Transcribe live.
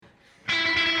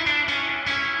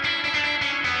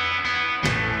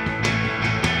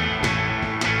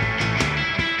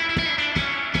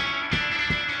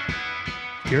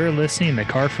You're listening to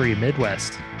Car Free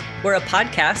Midwest. We're a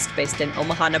podcast based in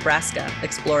Omaha, Nebraska,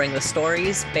 exploring the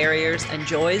stories, barriers, and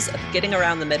joys of getting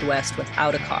around the Midwest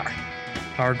without a car.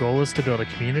 Our goal is to build a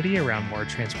community around more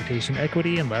transportation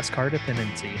equity and less car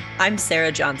dependency. I'm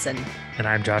Sarah Johnson. And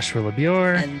I'm Joshua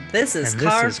LeBure. And this is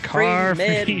Car Free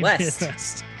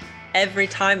Midwest. Every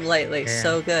time lately. Man.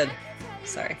 So good.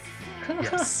 Sorry.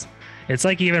 Yes. It's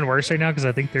like even worse right now because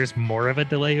I think there's more of a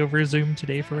delay over Zoom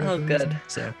today for Oh, good.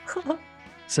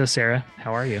 So Sarah,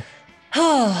 how are you?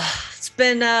 Oh, it's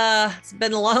been a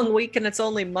long week and it's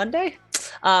only Monday.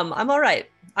 I'm all right.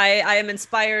 I am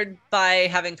inspired by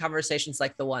having conversations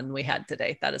like the one we had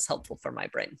today. That is helpful for my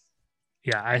brain.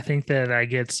 Yeah, I think that I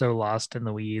get so lost in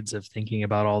the weeds of thinking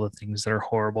about all the things that are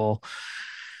horrible.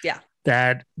 Yeah.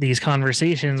 That these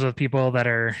conversations with people that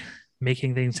are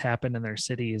making things happen in their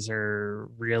cities are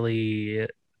really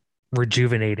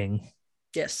rejuvenating.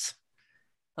 Yes.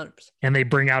 100%. And they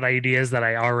bring out ideas that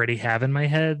I already have in my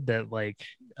head that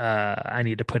I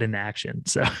need to put into action.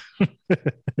 So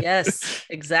yes,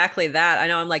 exactly that. I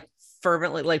know I'm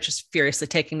fervently, just furiously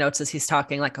taking notes as he's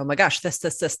talking, oh my gosh, this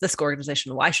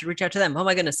organization, why I should reach out to them. Oh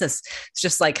my goodness, it's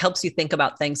just helps you think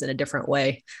about things in a different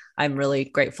way. I'm really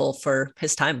grateful for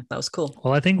his time. That was cool.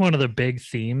 Well, I think one of the big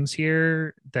themes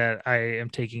here that I am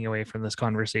taking away from this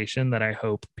conversation that I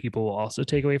hope people will also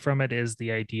take away from it is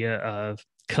the idea of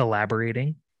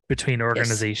collaborating between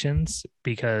organizations. Yes.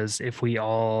 Because if we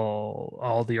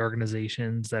all the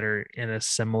organizations that are in a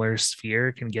similar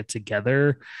sphere can get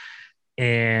together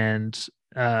and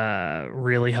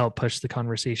really help push the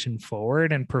conversation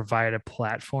forward and provide a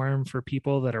platform for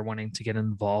people that are wanting to get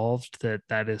involved,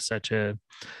 that is such a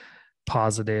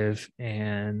positive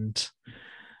and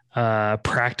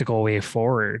practical way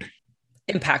forward.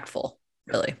 Impactful.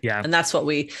 Really. Yeah. And that's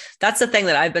the thing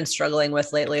that I've been struggling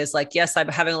with lately is yes, I'm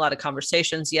having a lot of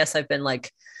conversations. Yes, I've been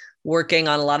working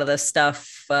on a lot of this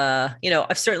stuff. I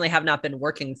certainly have not been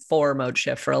working for Mode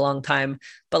Shift for a long time,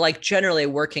 but generally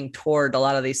working toward a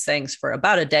lot of these things for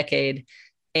about a decade,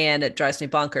 and it drives me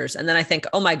bonkers. And then I think,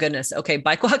 oh my goodness, okay,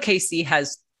 Bike Walk KC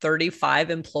has 35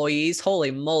 employees.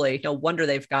 Holy moly. No wonder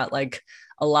they've got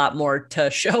a lot more to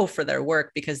show for their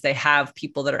work because they have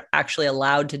people that are actually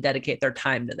allowed to dedicate their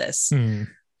time to this.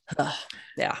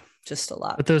 Yeah, just a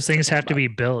lot. But those things have to be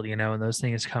built, and those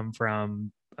things come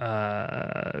from,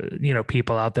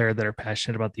 people out there that are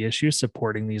passionate about the issue,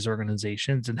 supporting these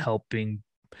organizations and helping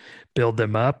build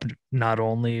them up, not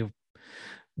only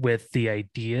with the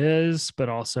ideas, but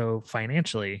also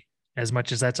financially, as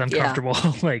much as that's uncomfortable.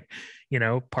 Yeah.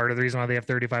 Part of the reason why they have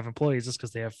 35 employees is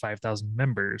because they have 5,000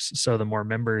 members. So the more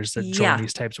members that join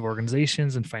these types of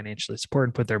organizations and financially support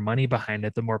and put their money behind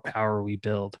it, the more power we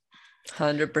build.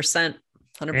 100%.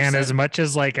 And as much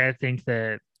as I think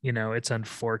that, it's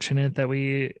unfortunate that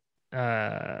we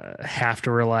have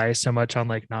to rely so much on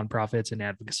nonprofits and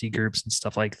advocacy groups and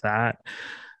stuff like that.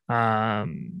 I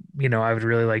would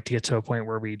really like to get to a point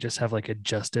where we just have a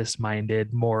justice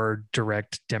minded, more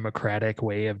direct democratic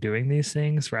way of doing these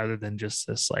things rather than just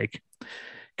this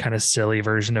kind of silly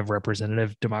version of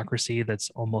representative democracy that's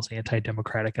almost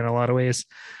anti-democratic in a lot of ways.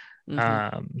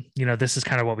 Mm-hmm. This is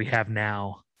kind of what we have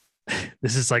now.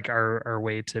 This is our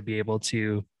way to be able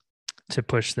to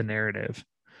push the narrative.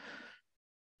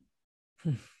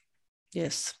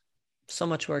 Yes. So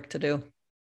much work to do.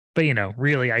 But,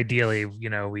 really, ideally,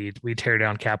 we tear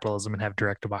down capitalism and have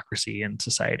direct democracy in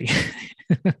society.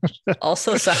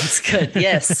 Also sounds good.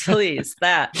 Yes, please.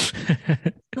 That.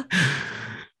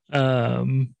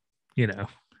 Not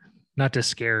to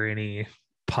scare any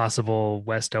possible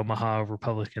West Omaha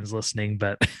Republicans listening,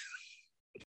 but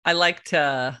I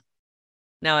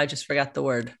now I just forgot the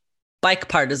word. Bike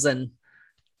partisan.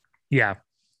 Yeah.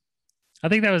 I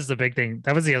think that was the big thing.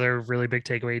 That was the other really big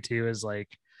takeaway too, is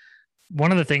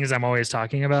one of the things I'm always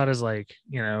talking about is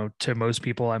to most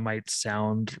people, I might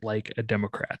sound like a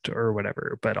Democrat or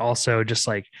whatever, but also just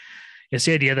it's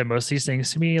the idea that most of these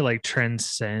things to me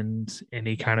transcend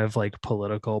any kind of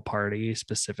political party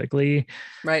specifically.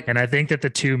 Right. And I think that the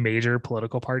two major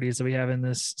political parties that we have in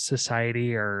this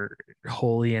society are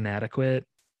wholly inadequate.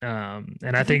 And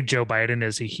I think Joe Biden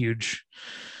is a huge,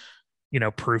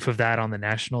 proof of that on the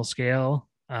national scale.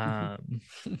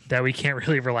 That we can't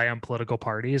really rely on political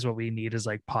parties. What we need is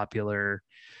popular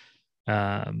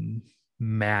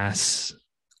mass,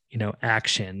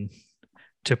 action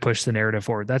to push the narrative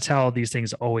forward. That's how these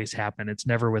things always happen. It's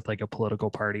never with a political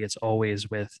party. It's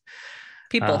always with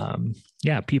people.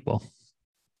 People.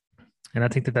 And I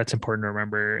think that that's important to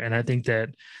remember. And I think that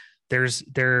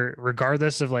there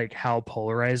regardless of how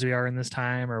polarized we are in this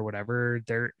time or whatever,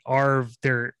 there are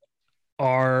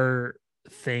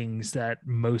things that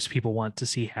most people want to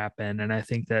see happen. And I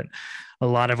think that a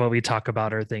lot of what we talk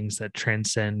about are things that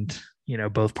transcend,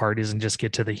 both parties and just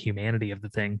get to the humanity of the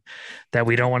thing, that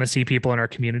we don't want to see people in our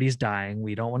communities dying.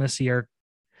 We don't want to see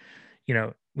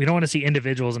we don't want to see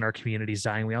individuals in our communities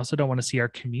dying. We also don't want to see our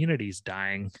communities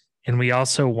dying. And we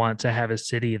also want to have a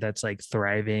city that's like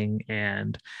thriving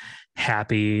and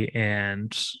happy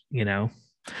and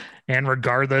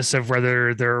regardless of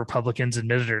whether they're Republicans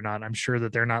admit it or not, I'm sure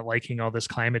that they're not liking all this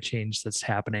climate change that's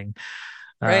happening.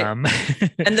 Right.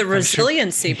 And the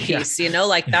resiliency piece,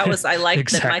 like that was, I like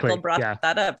exactly. that Michael brought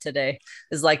that up today,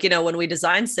 is like, when we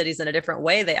design cities in a different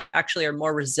way, they actually are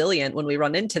more resilient when we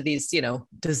run into these,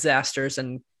 disasters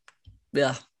and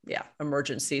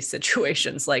emergency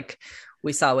situations like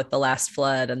we saw with the last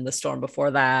flood and the storm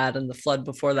before that and the flood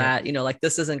before that. Like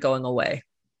this isn't going away.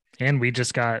 And we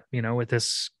just got, with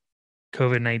this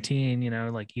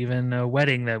COVID-19, like even a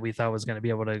wedding that we thought we were going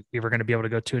to be able to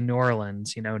go to in New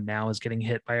Orleans, now is getting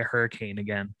hit by a hurricane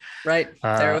again. Right.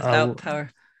 They're without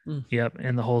power. Yep.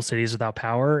 And the whole city is without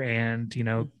power, and,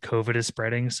 COVID is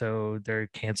spreading. So they're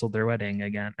canceled their wedding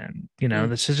again. And,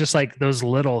 this is just like those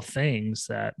little things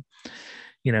that,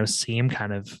 seem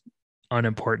kind of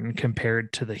unimportant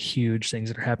compared to the huge things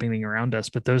that are happening around us.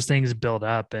 But those things build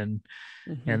up and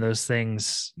those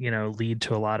things, lead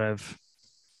to a lot of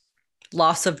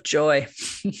loss of joy.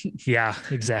 Yeah,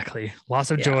 exactly.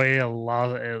 Loss of joy,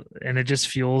 and it just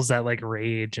fuels that like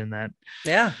rage and that.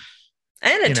 Yeah.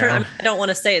 And I don't want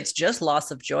to say it's just loss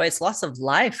of joy. It's loss of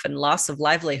life and loss of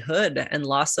livelihood and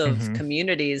loss of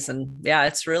communities. And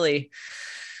it's really,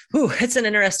 it's an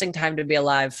interesting time to be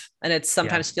alive. And it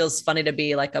sometimes feels funny to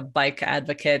be like a bike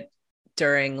advocate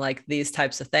during like these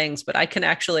types of things. But I can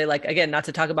actually, like, again, not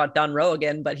to talk about Don Rowe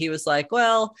again, but he was like,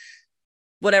 well,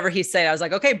 whatever he said, I was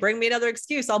like, okay, bring me another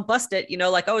excuse. I'll bust it.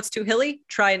 Like, oh, it's too hilly.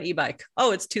 Try an e-bike.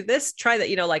 Oh, it's too this. Try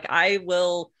that. Like I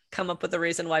will come up with a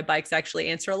reason why bikes actually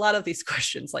answer a lot of these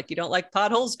questions. Like, you don't like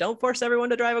potholes? Don't force everyone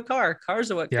to drive a car.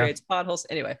 Cars are what creates potholes.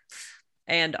 Anyway.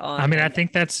 And I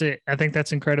think that's it. I think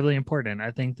that's incredibly important.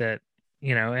 I think that,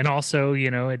 and also,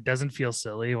 it doesn't feel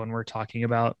silly when we're talking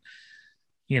about,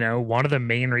 one of the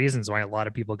main reasons why a lot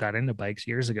of people got into bikes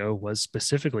years ago was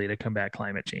specifically to combat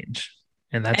climate change.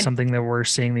 And that's something that we're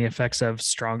seeing the effects of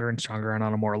stronger and stronger and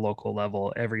on a more local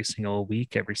level every single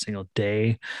week, every single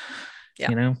day,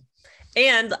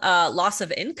 And loss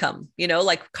of income,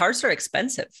 like cars are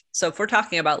expensive. So if we're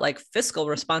talking about like fiscal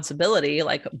responsibility,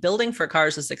 like building for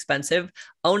cars is expensive,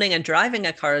 owning and driving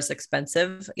a car is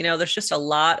expensive. There's just a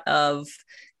lot of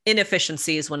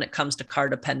inefficiencies when it comes to car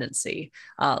dependency,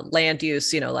 land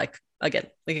use, like, again,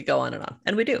 we could go on,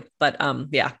 and we do. But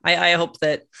I hope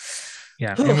that.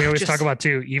 Yeah. And we always talk about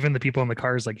too, even the people in the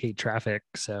cars like hate traffic.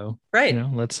 So, right.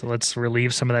 Let's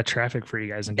relieve some of that traffic for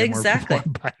you guys and get more people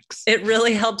on bikes. It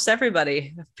really helps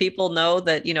everybody. If people know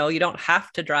that, you don't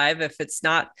have to drive. If it's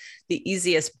not the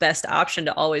easiest, best option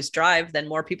to always drive, then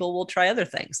more people will try other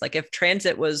things. Like if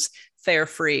transit was fare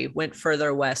free, went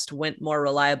further west, went more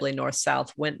reliably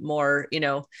north-south, went more,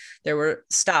 there were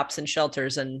stops and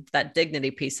shelters and that dignity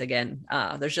piece again.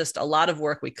 There's just a lot of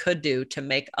work we could do to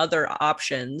make other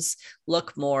options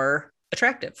look more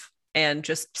attractive and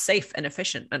just safe and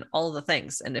efficient and all the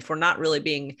things. And if we're not really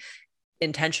being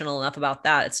intentional enough about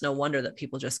that, it's no wonder that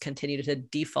people just continue to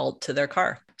default to their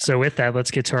car. So with that, let's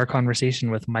get to our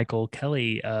conversation with Michael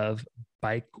Kelly of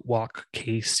Bike Walk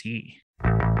KC.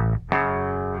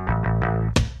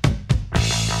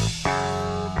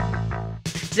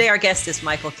 Today, our guest is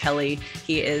Michael Kelly.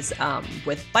 He is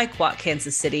with Bike Walk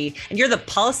Kansas City, and you're the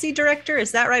policy director.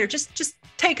 Is that right? Or just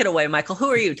take it away, Michael. Who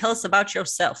are you? Tell us about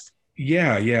yourself.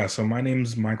 Yeah. So my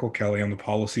name's Michael Kelly. I'm the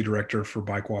policy director for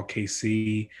Bike Walk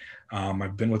KC.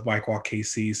 I've been with Bike Walk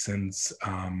KC since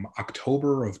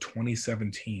October of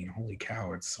 2017. Holy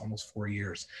cow, it's almost 4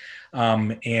 years.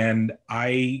 And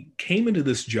I came into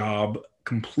this job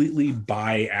completely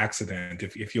by accident,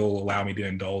 if you'll allow me to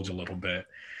indulge a little bit.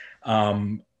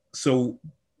 So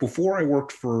before I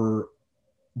worked for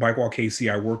Bike Walk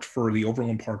KC, I worked for the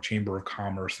Overland Park Chamber of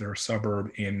Commerce. They're a suburb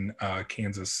in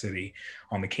Kansas City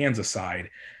on the Kansas side.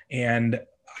 And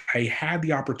I had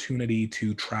the opportunity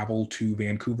to travel to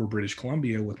Vancouver, British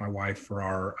Columbia with my wife for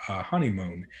our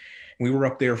honeymoon. We were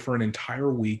up there for an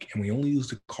entire week and we only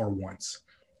used a car once.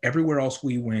 Everywhere else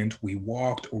we went, we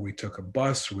walked or we took a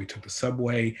bus or we took the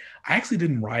subway. I actually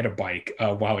didn't ride a bike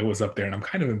while I was up there, and I'm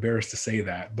kind of embarrassed to say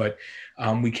that. But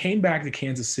we came back to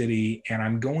Kansas City, and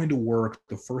I'm going to work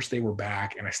the first day we're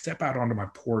back, and I step out onto my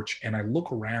porch, and I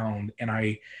look around, and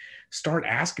I start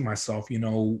asking myself,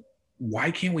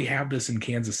 why can't we have this in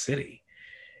Kansas City?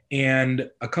 And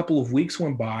a couple of weeks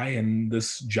went by, and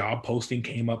this job posting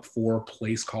came up for a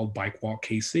place called Bike Walk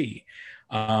KC.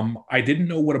 I didn't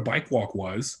know what a bike walk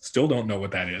was, still don't know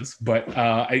what that is, but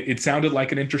it sounded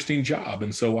like an interesting job.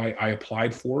 And so I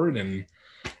applied for it. And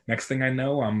next thing I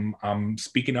know, I'm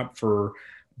speaking up for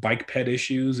bike ped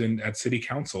issues at city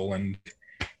council. And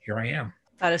here I am.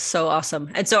 That is so awesome.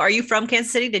 And so are you from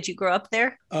Kansas City? Did you grow up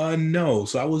there? No.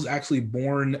 So I was actually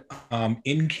born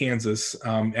in Kansas,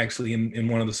 actually in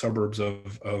one of the suburbs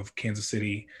of Kansas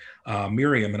City,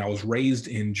 Miriam, and I was raised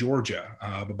in Georgia,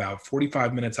 about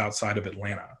 45 minutes outside of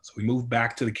Atlanta. So we moved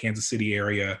back to the Kansas City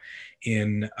area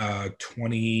in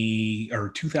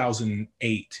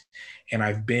 2008, and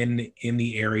I've been in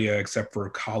the area except for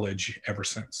college ever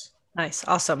since. Nice.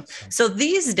 Awesome. So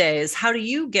these days, how do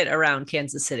you get around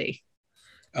Kansas City?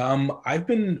 I've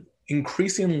been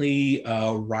increasingly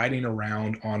riding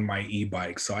around on my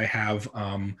e-bike. So I have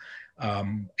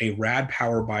a Rad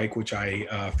Power bike, which I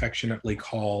affectionately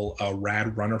call a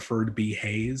Rad Runnerford B.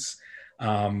 Hayes.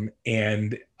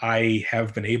 And I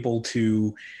have been able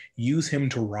to use him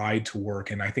to ride to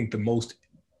work. And I think the most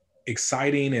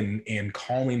exciting and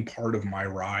calming part of my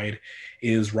ride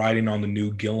is riding on the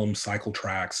new Gillum cycle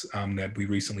tracks that we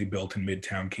recently built in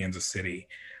Midtown Kansas City.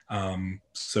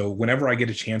 So whenever I get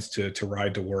a chance to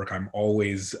ride to work, I'm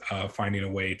always finding a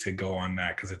way to go on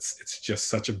that, because it's just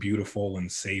such a beautiful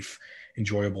and safe,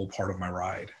 enjoyable part of my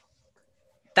ride.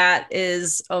 That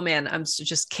is, oh man,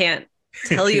 just can't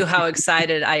tell you how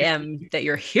excited I am that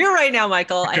you're here right now,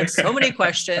 Michael. I have so many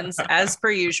questions as per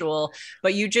usual,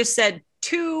 but you just said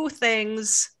two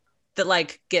things that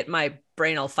like get my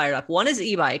brain all fired up. One is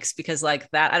e-bikes, because like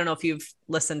that, I don't know if you've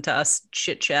listened to us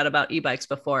chit chat about e-bikes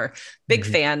before. Big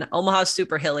fan. Omaha's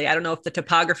super hilly. I don't know if the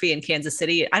topography in Kansas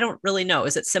City, I don't really know.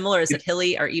 Is it similar? Is it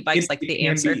hilly? Are e-bikes like the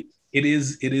answer? It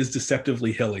is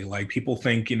deceptively hilly. Like people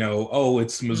think, oh,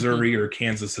 it's Missouri or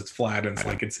Kansas, it's flat. And it's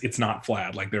like, it's not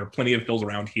flat. Like there are plenty of hills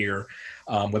around here,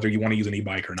 whether you want to use an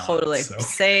e-bike or not. Totally. So.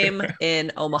 Same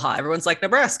in Omaha. Everyone's like,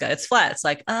 Nebraska, it's flat. It's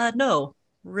like, no,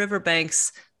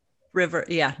 riverbanks,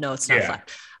 yeah, no, it's not flat.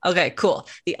 Okay, cool.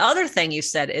 The other thing you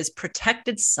said is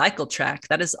protected cycle track.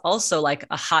 That is also like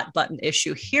a hot button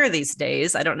issue here these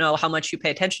days. I don't know how much you pay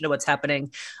attention to what's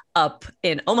happening up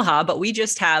in Omaha, but we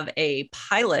just have a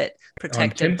pilot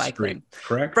protected bike lane.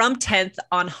 Correct. From 10th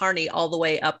on Harney all the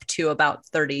way up to about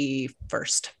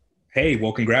 31st. Hey,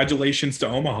 well, congratulations to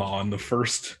Omaha on the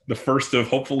first of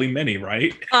hopefully many,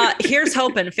 right? Here's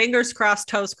hoping, fingers crossed,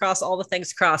 toes crossed, all the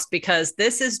things crossed, because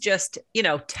this is just,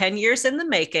 10 years in the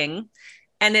making.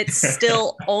 And it's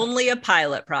still only a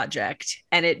pilot project,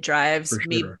 and it drives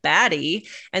me batty.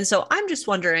 And so I'm just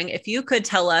wondering if you could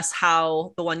tell us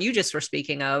how the one you just were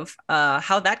speaking of,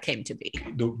 how that came to be.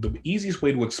 The easiest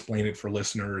way to explain it for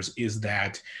listeners is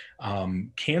that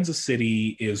Kansas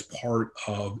City is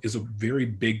a very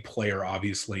big player,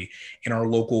 obviously, in our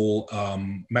local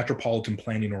metropolitan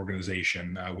planning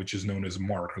organization, which is known as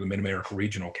MARC, or the Mid-America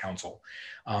Regional Council.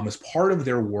 As part of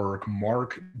their work,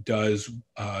 MARC does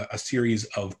a series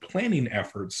of planning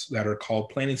efforts that are called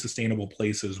Planning Sustainable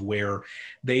Places, where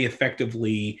they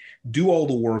effectively do all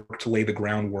the work to lay the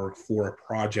groundwork for a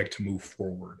project to move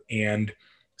forward. And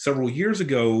several years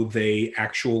ago, they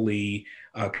actually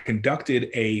conducted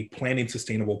a Planning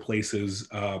Sustainable Places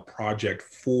project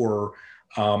for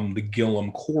the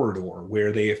Gillum corridor,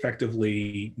 where they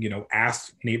effectively,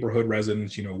 asked neighborhood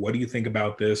residents, what do you think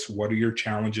about this? What are your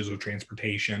challenges with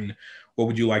transportation? What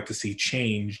would you like to see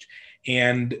changed?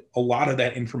 And a lot of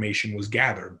that information was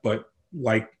gathered, but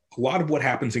like a lot of what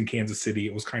happens in Kansas City,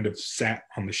 it was kind of sat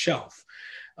on the shelf.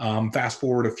 Fast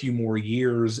forward a few more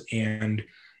years, and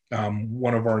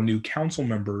one of our new council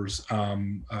members,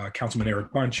 Councilman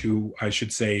Eric Bunch, who I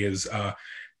should say is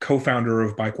co-founder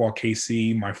of Bike Walk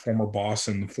KC, my former boss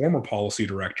and the former policy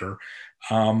director,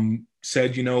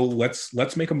 said,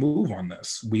 let's make a move on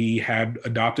this. We had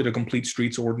adopted a complete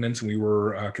streets ordinance, and we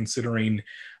were considering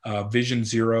Vision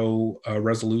Zero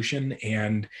resolution.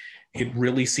 And it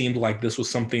really seemed like this was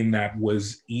something that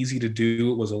was easy to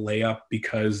do. It was a layup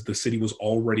because the city was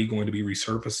already going to be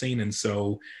resurfacing. And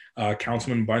so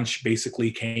Councilman Bunch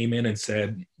basically came in and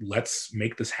said, let's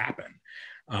make this happen.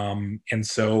 And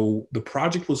so the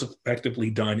project was effectively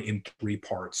done in three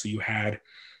parts. So you had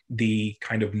the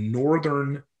kind of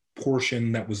northern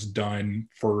portion that was done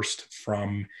first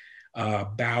from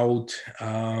about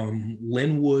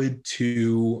Linwood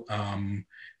to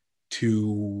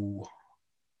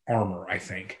Armour, I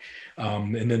think.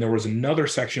 And then there was another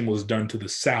section was done to the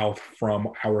south from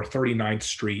our 39th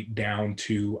Street down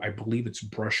to, I believe it's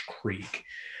Brush Creek.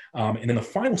 And then the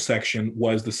final section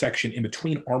was the section in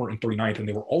between Armour and 39th. And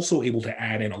they were also able to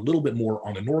add in a little bit more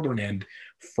on the northern end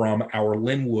from our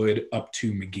Linwood up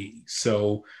to McGee.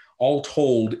 So all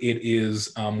told, it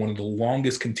is one of the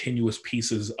longest continuous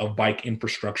pieces of bike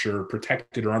infrastructure,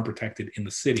 protected or unprotected, in the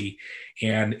city.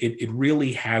 And it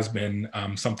really has been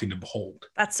something to behold.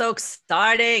 That's so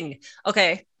exciting.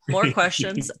 Okay, more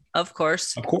questions, of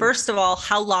course. First of all,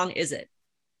 how long is it?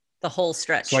 The whole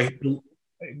stretch? So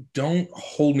don't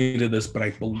hold me to this, but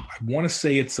I want to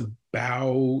say it's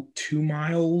about 2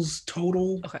 miles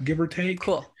total, give or take.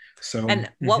 Cool. So, and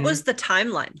what was the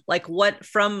timeline? Like, what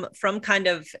from kind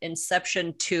of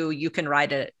inception to you can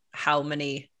ride it? How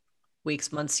many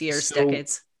weeks, months, years,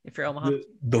 decades? If you're Omaha,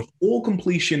 the full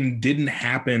completion didn't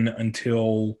happen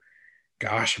until,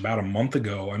 about a month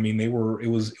ago. I mean, it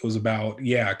was about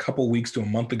a couple weeks to a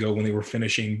month ago when they were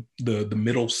finishing the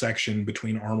middle section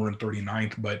between Armour and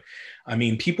 39th. But I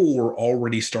mean, people were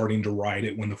already starting to ride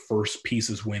it when the first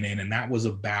pieces went in, and that was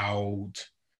about,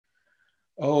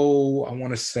 I want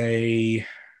to say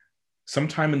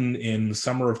sometime in the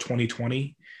summer of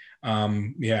 2020.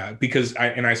 Because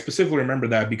I specifically remember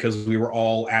that because we were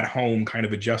all at home kind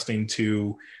of adjusting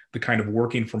to the kind of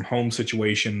working from home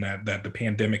situation that the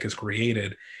pandemic has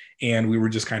created. And we were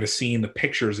just kind of seeing the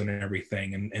pictures and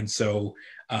everything. And so,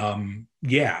 I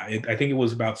think it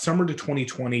was about summer to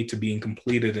 2020 to being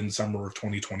completed in summer of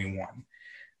 2021.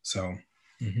 So.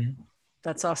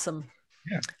 That's awesome.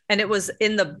 Yeah. And it was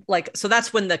in so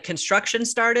that's when the construction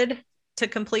started to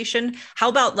completion. How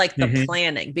about the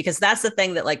planning? Because that's the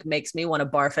thing that makes me want to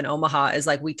barf in Omaha is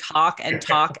we talk and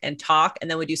talk and talk,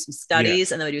 and then we do some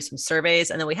studies and then we do some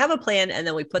surveys, and then we have a plan, and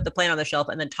then we put the plan on the shelf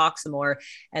and then talk some more,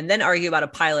 and then argue about a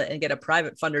pilot and get a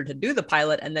private funder to do the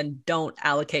pilot, and then don't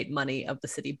allocate money of the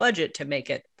city budget to make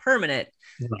it permanent.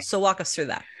 Right. So walk us through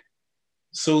that.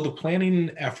 So the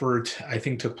planning effort, I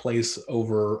think, took place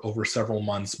over several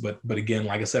months, but again,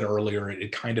 like I said earlier,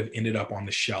 it kind of ended up on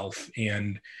the shelf,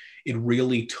 and it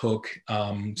really took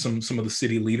some of the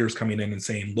city leaders coming in and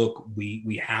saying, look,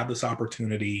 we have this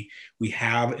opportunity. We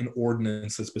have an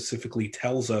ordinance that specifically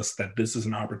tells us that this is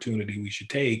an opportunity we should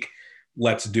take.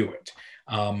 Let's do it.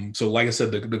 So like I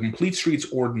said, the Complete Streets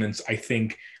Ordinance, I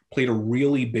think, played a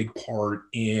really big part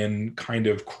in kind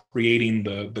of creating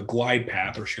the glide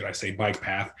path, or should I say bike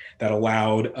path, that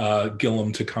allowed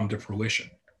Gillum to come to fruition.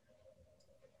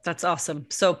 That's awesome.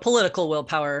 So political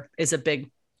willpower is a big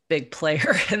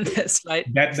player in this, right?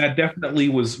 That definitely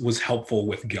was helpful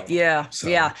with Gillum. Yeah. So,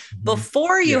 yeah.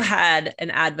 Before you had an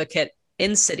advocate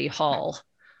in City Hall,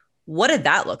 what did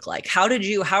that look like?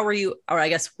 were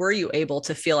you able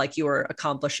to feel like you were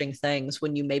accomplishing things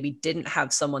when you maybe didn't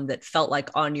have someone that felt like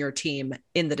on your team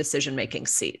in the decision-making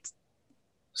seat?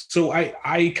 So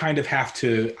I kind of have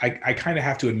to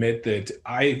admit that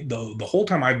the whole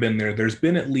time I've been there, there's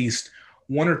been at least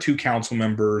one or two council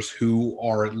members who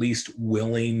are at least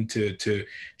willing to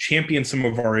champion some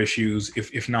of our issues,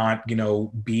 if not,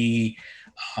 be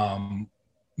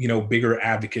bigger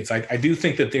advocates. I do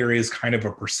think that there is kind of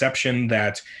a perception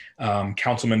that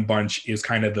Councilman Bunch is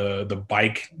kind of the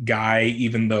bike guy,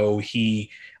 even though he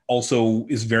also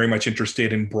is very much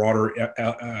interested in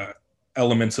broader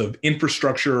elements of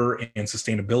infrastructure and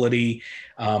sustainability.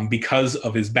 Because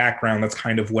of his background, that's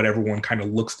kind of what everyone kind of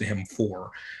looks to him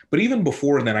for. But even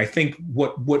before then, I think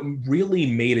what really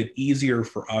made it easier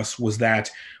for us was that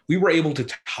we were able to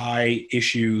tie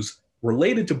issues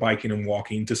related to biking and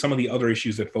walking to some of the other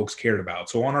issues that folks cared about.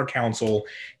 So on our council,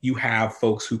 you have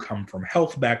folks who come from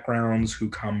health backgrounds, who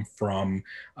come from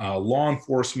law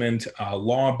enforcement,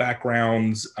 law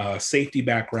backgrounds, safety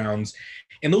backgrounds.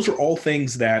 And those are all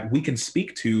things that we can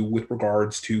speak to with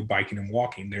regards to biking and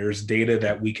walking. There's data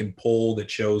that we can pull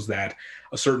that shows that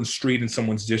a certain street in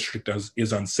someone's district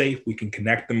is unsafe. We can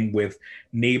connect them with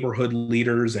neighborhood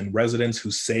leaders and residents who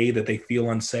say that they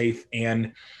feel unsafe.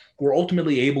 And we're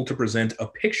ultimately able to present a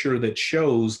picture that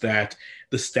shows that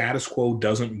the status quo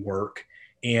doesn't work.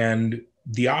 And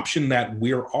the option that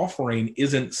we're offering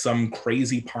isn't some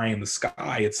crazy pie in the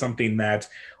sky. It's something that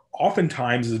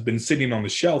oftentimes has been sitting on the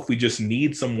shelf. We just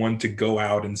need someone to go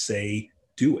out and say,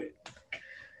 do it.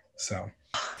 So.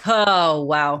 Oh,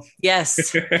 wow.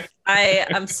 Yes.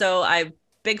 I'm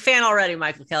big fan already,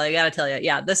 Michael Kelly. I got to tell you.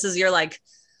 Yeah, this is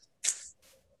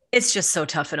it's just so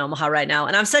tough in Omaha right now.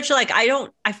 And I'm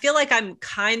I feel like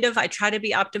I try to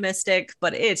be optimistic,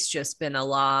 but it's just been a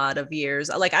lot of years.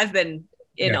 I've been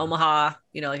in Omaha,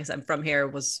 like I said, I'm from here,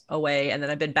 was away. And then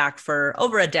I've been back for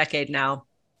over a decade now.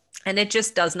 And it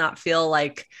just does not feel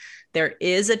like there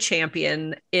is a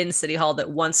champion in City Hall that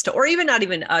wants to, or even not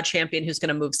even a champion who's going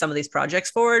to move some of these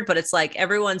projects forward, but it's like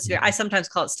everyone's here. I sometimes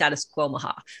call it status quo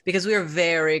Omaha because we are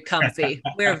very comfy.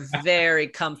 We're very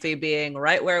comfy being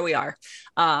right where we are.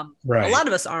 Right. A lot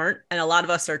of us aren't, and a lot of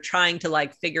us are trying to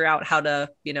like figure out how to,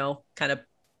 kind of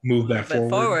move that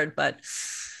forward. But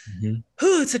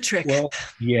it's a trick. Well,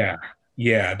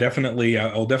 yeah, definitely.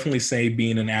 I'll definitely say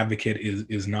being an advocate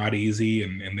is not easy,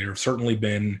 and there have certainly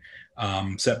been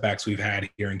setbacks we've had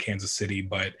here in Kansas City,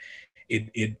 but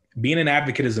it being an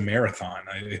advocate is a marathon.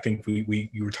 I think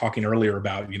you were talking earlier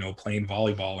about playing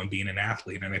volleyball and being an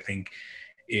athlete, and I think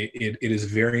it is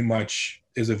very much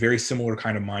is a very similar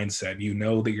kind of mindset. You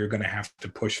know that you're going to have to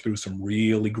push through some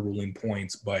really grueling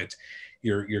points, but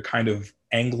you're kind of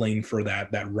angling for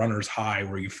that runner's high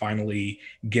where you finally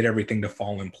get everything to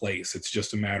fall in place. It's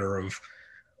just a matter of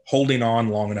holding on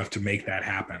long enough to make that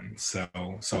happen. So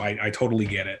I totally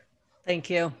get it. Thank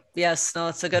you. Yes, no,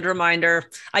 it's a good reminder.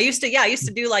 I used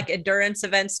to do like endurance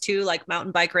events too, like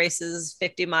mountain bike races,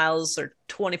 50 miles or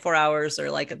 24 hours or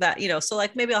like that, so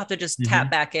like maybe I'll have to just tap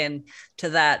back in to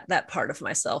that part of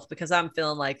myself because I'm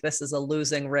feeling like this is a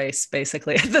losing race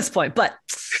basically at this point, but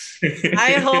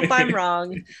I hope I'm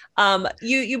wrong.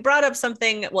 You brought up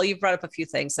something. Well, you've brought up a few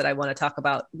things that I want to talk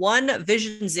about. One,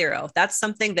 Vision Zero. That's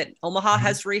something that Omaha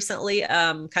has recently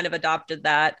kind of adopted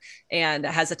that and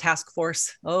has a task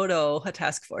force. Oh no, a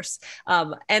task force.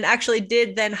 And actually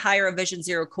did then hire a Vision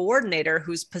Zero coordinator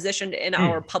who's positioned in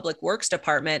our public works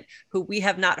department, who we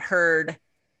have not heard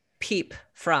peep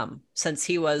from since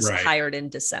he was hired in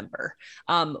December.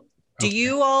 Do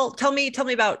you all tell me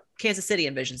about Kansas City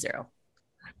and Vision Zero?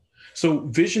 So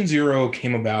Vision Zero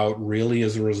came about really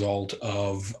as a result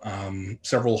of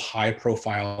several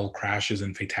high-profile crashes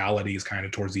and fatalities kind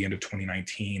of towards the end of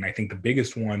 2019. I think the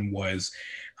biggest one was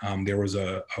there was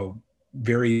a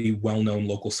very well-known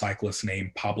local cyclist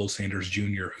named Pablo Sanders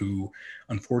Jr., who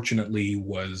unfortunately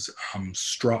was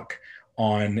struck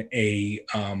on a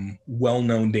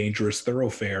well-known dangerous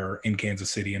thoroughfare in Kansas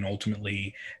City and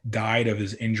ultimately died of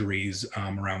his injuries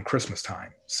around Christmas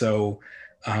time. So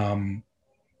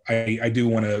I do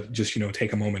want to just,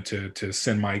 take a moment to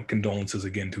send my condolences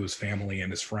again to his family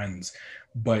and his friends.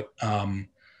 But,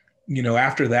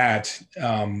 after that,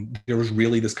 there was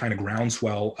really this kind of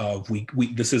groundswell of we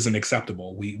this isn't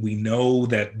acceptable. We know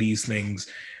that these things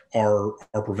are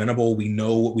preventable. We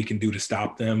know what we can do to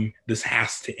stop them. This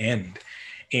has to end.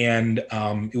 And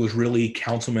it was really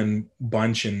Councilman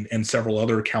Bunch and several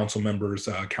other council members,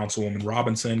 Councilwoman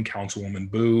Robinson,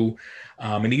 Councilwoman Boo,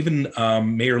 and even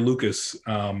Mayor Lucas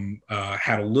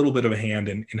had a little bit of a hand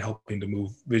in helping to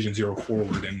move Vision Zero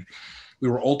forward. And we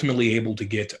were ultimately able to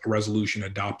get a resolution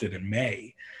adopted in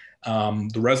May.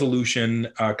 The resolution,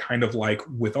 kind of like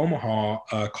with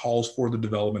Omaha, calls for the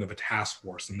development of a task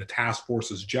force. And the task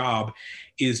force's job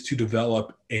is to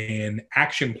develop an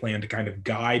action plan to kind of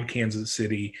guide Kansas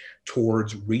City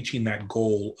towards reaching that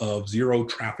goal of zero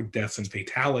traffic deaths and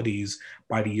fatalities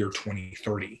by the year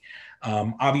 2030.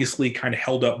 Obviously kind of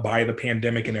held up by the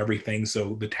pandemic and everything.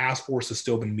 So the task force has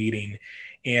still been meeting.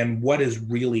 And what has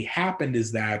really happened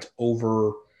is that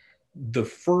over the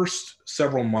first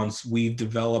several months, we've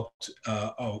developed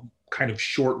a kind of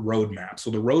short roadmap. So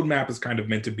the roadmap is kind of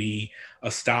meant to be a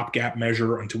stopgap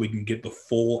measure until we can get the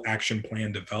full action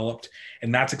plan developed.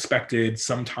 And that's expected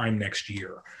sometime next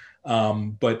year.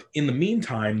 But in the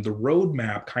meantime, the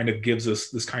roadmap kind of gives us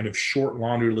this kind of short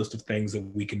laundry list of things that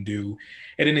we can do.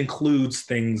 And it includes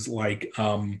things like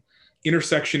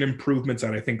intersection improvements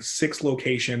at, I think, 6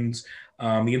 locations,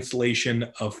 the installation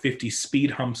of 50 speed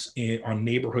humps on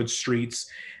neighborhood streets,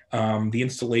 the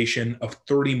installation of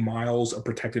 30 miles of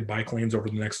protected bike lanes over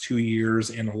the next 2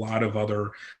 years, and a lot of other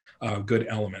good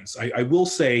elements. I will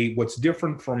say what's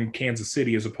different from Kansas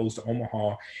City as opposed to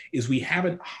Omaha is we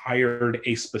haven't hired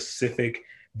a specific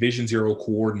Vision Zero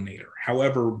coordinator.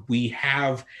 However, we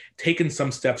have taken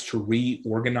some steps to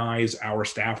reorganize our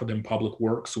staff within Public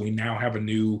Works. So we now have a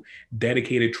new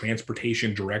dedicated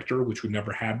transportation director, which we've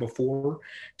never had before,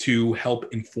 to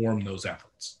help inform those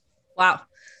efforts. Wow,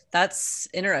 that's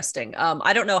interesting.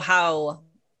 I don't know how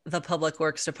the Public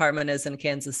Works department is in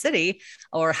Kansas City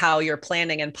or how your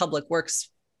planning and Public Works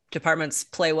departments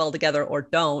play well together or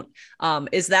don't.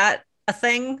 Is that a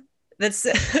thing That's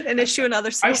an issue in other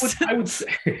states. I would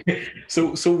say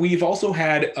so we've also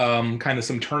had kind of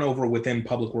some turnover within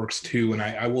Public Works too, and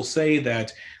I will say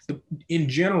that in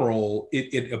general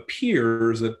it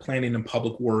appears that planning and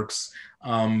Public Works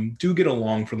do get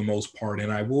along for the most part,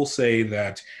 and I will say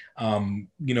that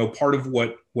part of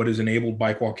what has enabled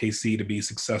Bike Walk KC to be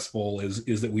successful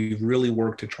is that we've really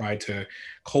worked to try to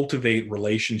cultivate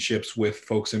relationships with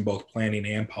folks in both planning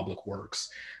and Public Works,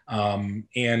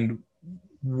 and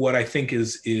what I think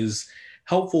is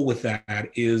helpful with that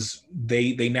is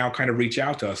they now kind of reach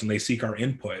out to us and they seek our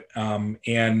input.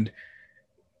 And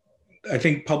I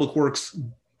think Public Works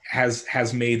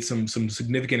has made some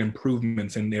significant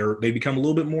improvements, and they become a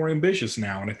little bit more ambitious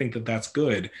now. And I think that that's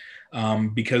good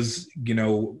because,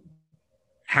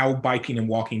 how biking and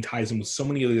walking ties in with so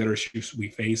many of the other issues we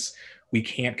face, we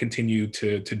can't continue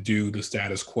to do the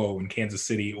status quo in Kansas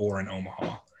City or in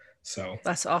Omaha. So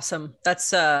that's awesome.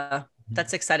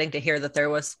 That's exciting to hear that there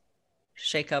was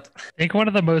shakeup. I think one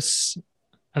of the most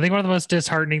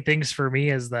disheartening things for me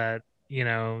is that,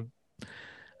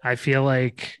 I feel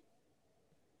like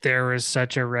there is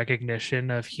such a recognition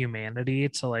of humanity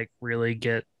to like really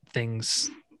get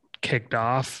things kicked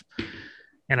off.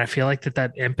 And I feel like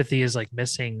that empathy is like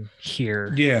missing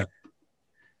here. Yeah.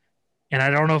 And I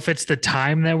don't know if it's the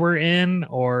time that we're in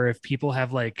or if people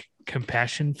have like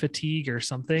compassion fatigue or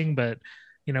something, but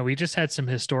we just had some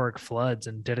historic floods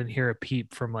and didn't hear a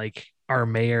peep from like our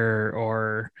mayor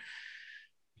or,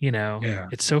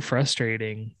 It's so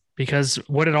frustrating because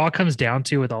what it all comes down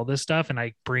to with all this stuff, and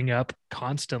I bring up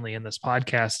constantly in this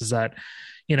podcast, is that,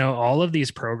 all of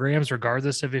these programs,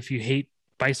 regardless of if you hate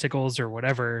bicycles or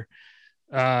whatever,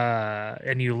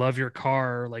 and you love your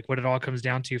car, like what it all comes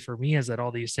down to for me is that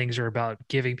all these things are about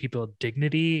giving people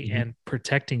dignity and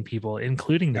protecting people,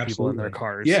 including the people in their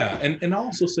cars. Yeah. And I'll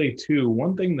also say too,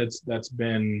 one thing that's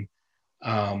been,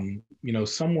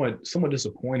 somewhat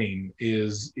disappointing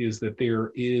is that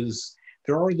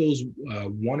there are those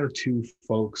one or two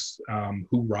folks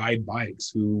who ride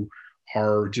bikes who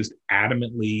are just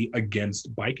adamantly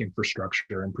against bike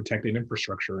infrastructure and protected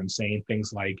infrastructure and saying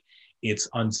things like it's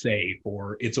unsafe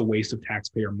or it's a waste of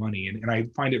taxpayer money. And I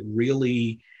find it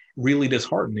really, really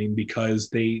disheartening because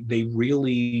they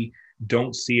really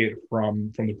don't see it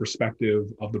from the perspective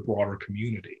of the broader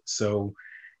community. So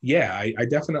yeah, I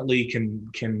definitely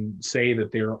can say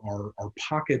that there are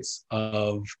pockets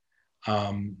of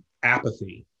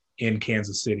apathy in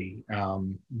Kansas City.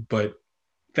 But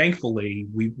thankfully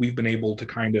we've been able to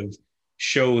kind of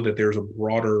show that there's a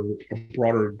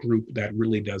broader group that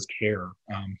really does care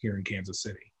here in Kansas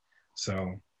City.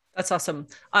 So that's awesome.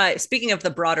 Speaking of the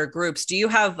broader groups, do you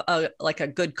have a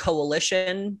good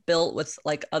coalition built with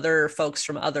like other folks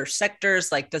from other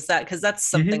sectors? Like, does that, because that's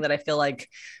something that I feel like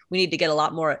we need to get a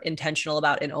lot more intentional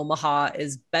about in Omaha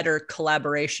is better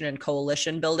collaboration and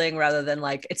coalition building rather than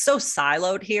like, it's so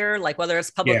siloed here, like whether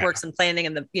it's Public Works and planning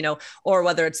and or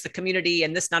whether it's the community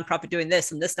and this nonprofit doing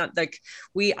this and this not like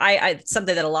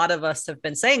something that a lot of us have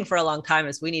been saying for a long time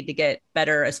is we need to get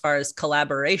better as far as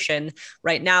collaboration.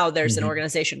 Right now, there's an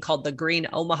organization called the Green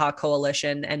Omaha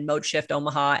Coalition, and Mode Shift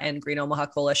Omaha and Green Omaha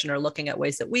Coalition are looking at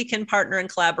ways that we can partner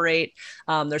and collaborate.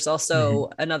 There's also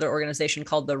another organization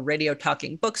called the Radio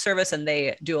Talking Book Service, and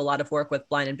they do a lot of work with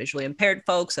blind and visually impaired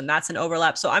folks, and that's an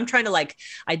overlap. So I'm trying to like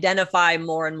identify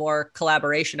more and more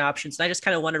collaboration options. And I just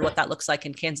kind of wondered what that looks like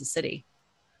in Kansas City.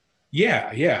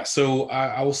 Yeah. So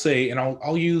I will say, and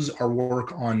I'll use our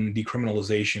work on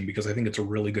decriminalization because I think it's a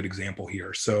really good example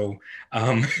here. So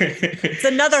it's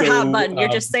another hot button. You're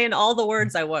just saying all the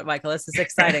words I want, Michael. This is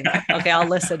exciting. Okay, I'll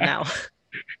listen now.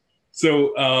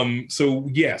 So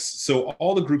yes. So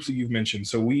all the groups that you've mentioned.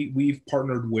 So we've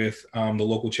partnered with the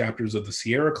local chapters of the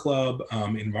Sierra Club,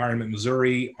 Environment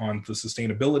Missouri on the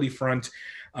sustainability front.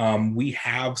 We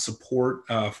have support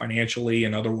financially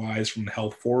and otherwise from the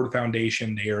Health Forward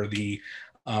Foundation. They are the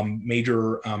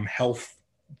major health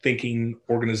thinking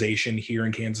organization here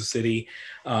in Kansas City.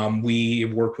 We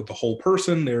have worked with The Whole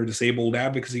Person, their disabled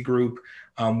advocacy group.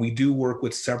 We do work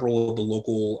with several of the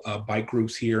local bike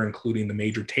groups here, including the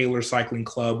Major Taylor Cycling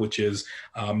Club, which is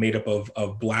made up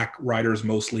of Black riders,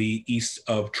 mostly east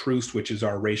of Troost, which is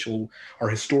our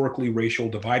historically racial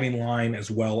dividing line, as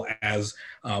well as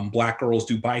Black Girls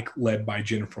Do Bike, led by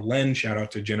Jennifer Lynn. Shout out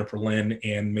to Jennifer Lynn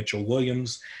and Mitchell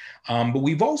Williams. But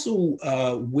we've also,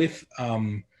 with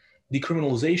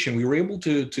decriminalization, we were able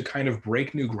to kind of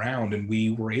break new ground, and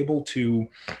we were able to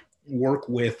work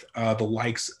with the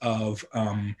likes of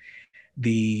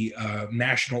the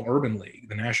National Urban League.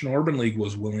 The National Urban League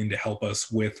was willing to help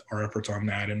us with our efforts on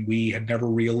that, and we had never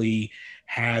really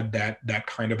had that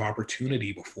kind of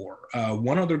opportunity before.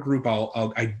 One other group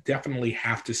I definitely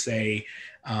have to say,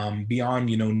 beyond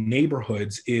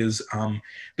neighborhoods, is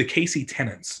the KC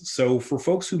Tenants. So for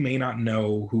folks who may not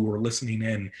know, who are listening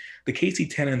in, the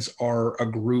KC Tenants are a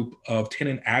group of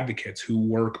tenant advocates who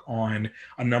work on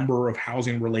a number of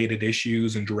housing related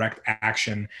issues and direct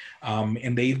action,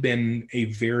 and they've been a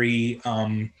very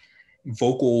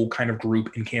vocal kind of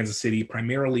group in Kansas City,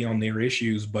 primarily on their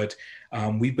issues, but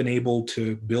we've been able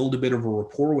to build a bit of a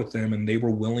rapport with them, and they were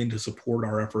willing to support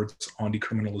our efforts on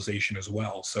decriminalization as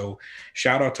well. So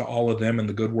shout out to all of them and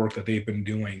the good work that they've been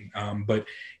doing. But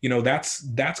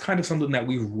that's kind of something that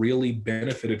we've really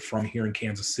benefited from here in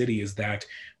Kansas City, is that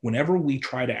whenever we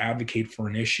try to advocate for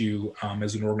an issue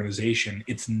as an organization,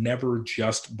 it's never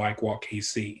just Bike Walk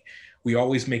KC. We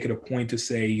always make it a point to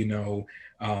say,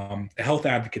 the health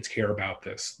advocates care about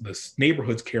this, the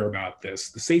neighborhoods care about this,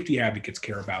 the safety advocates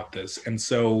care about this. And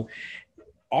so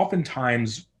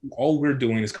oftentimes all we're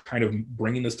doing is kind of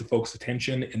bringing this to folks'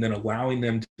 attention and then allowing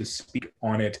them to speak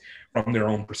on it from their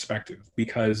own perspective.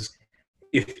 Because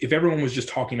if everyone was just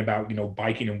talking about,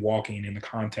 biking and walking in the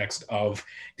context of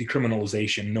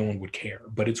decriminalization, no one would care.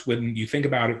 But it's when you think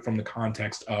about it from the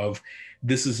context of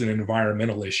this is an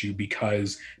environmental issue,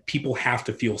 because people have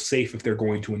to feel safe if they're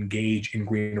going to engage in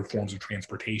greener forms of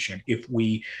transportation. If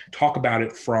we talk about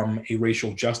it from a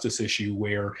racial justice issue,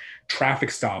 where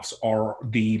traffic stops are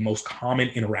the most common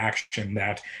interaction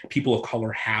that people of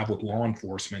color have with law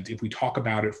enforcement, if we talk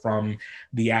about it from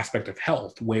the aspect of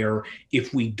health, where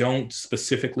if we don't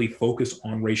specifically focus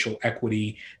on racial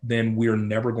equity, then we're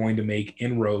never going to make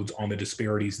inroads on the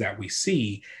disparities that we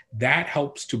see, that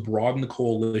helps to broaden the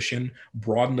coalition,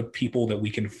 broaden the people that we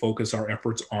can focus our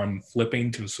efforts on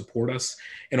flipping to support us,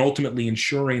 and ultimately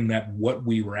ensuring that what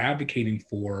we were advocating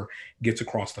for gets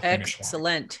across the finish line.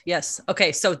 Excellent. Yes.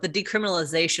 Okay. So the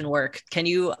decriminalization work,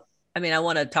 I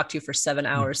want to talk to you for 7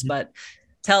 hours, but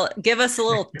give us a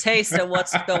little taste of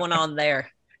what's going on there.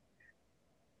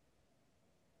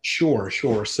 Sure.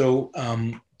 So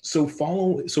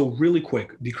really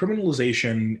quick,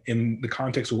 decriminalization in the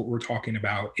context of what we're talking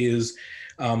about is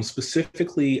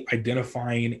specifically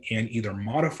identifying and either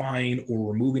modifying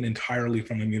or removing entirely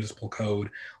from the municipal code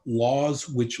laws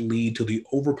which lead to the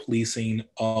over-policing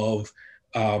of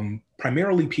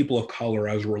primarily people of color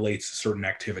as it relates to certain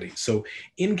activities. So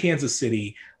in Kansas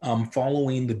City,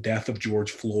 following the death of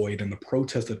George Floyd and the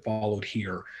protest that followed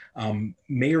here,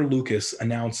 Mayor Lucas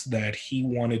announced that he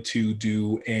wanted to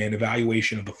do an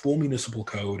evaluation of the full municipal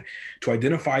code to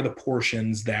identify the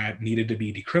portions that needed to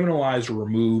be decriminalized or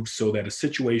removed so that a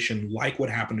situation like what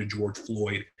happened to George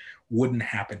Floyd wouldn't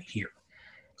happen here.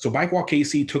 So Bike Walk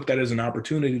KC took that as an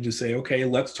opportunity to say, okay,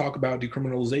 let's talk about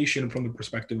decriminalization from the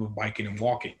perspective of biking and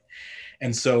walking.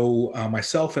 And so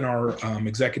myself and our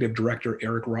executive director,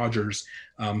 Eric Rogers,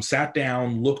 sat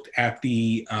down, looked at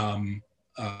the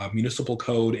municipal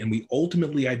code, and we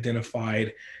ultimately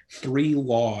identified 3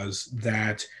 laws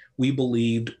that we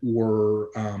believed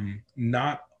were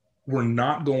not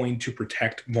going to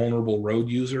protect vulnerable road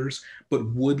users, but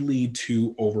would lead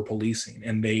to over-policing.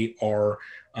 And they are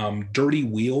dirty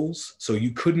wheels. So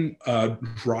you couldn't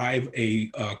drive a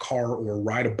car or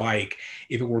ride a bike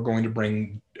if it were going to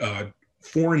bring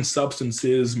foreign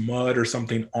substances, mud, or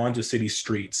something onto city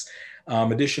streets.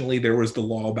 Additionally, there was the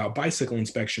law about bicycle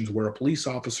inspections, where a police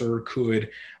officer could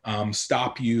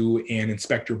stop you and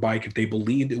inspect your bike if they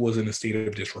believed it was in a state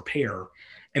of disrepair.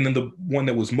 And then the one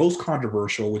that was most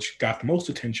controversial, which got the most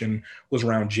attention, was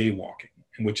around jaywalking,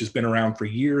 which has been around for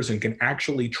years and can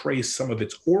actually trace some of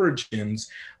its origins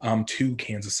to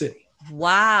Kansas City.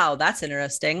 Wow, that's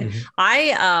interesting.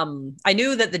 Mm-hmm. I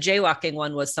knew that the jaywalking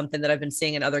one was something that I've been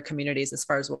seeing in other communities as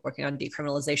far as working on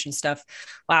decriminalization stuff.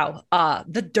 Wow.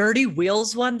 The dirty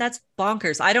wheels one, that's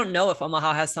bonkers. I don't know if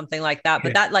Omaha has something like that,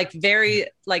 but that very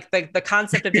the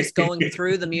concept of just going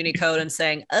through the Muni code and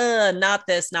saying, not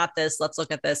this, let's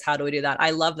look at this. How do we do that?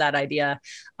 I love that idea.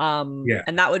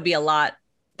 And that would be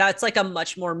that's like a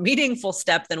much more meaningful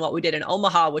step than what we did in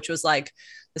Omaha, which was like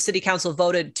the city council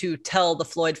voted to tell the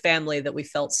Floyd family that we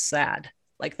felt sad.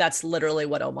 Like that's literally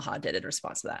what Omaha did in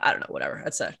response to that. I don't know, whatever.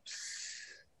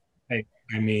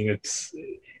 I mean,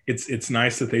 it's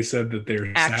nice that they said that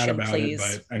they're sad about it,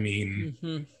 but I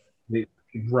mean,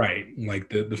 right. Like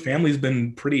the family's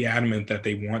been pretty adamant that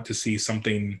they want to see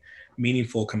something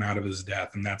meaningful come out of his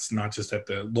death, and that's not just at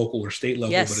the local or state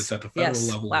level, but it's at the federal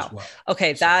level as well.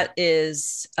 Okay, so that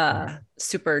is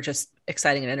super just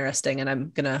exciting and interesting, and I'm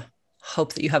gonna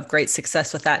hope that you have great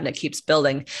success with that and it keeps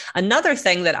building. Another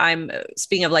thing that I'm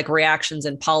speaking of, like reactions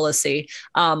and policy,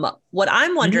 what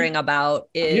I'm wondering about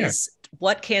is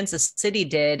what Kansas City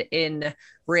did in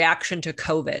reaction to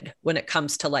COVID when it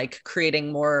comes to like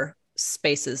creating more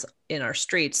spaces in our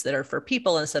streets that are for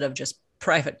people instead of just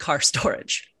private car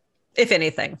storage, if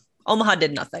anything. Omaha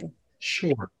did nothing.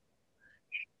 Sure.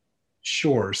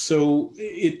 Sure. So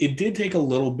it did take a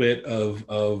little bit of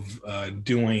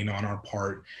doing on our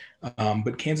part,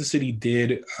 but Kansas City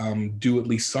did do at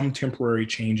least some temporary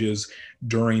changes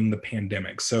during the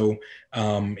pandemic. So,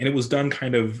 and it was done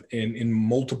kind of in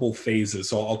multiple phases.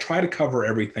 So I'll try to cover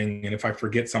everything. And if I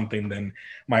forget something, then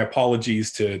my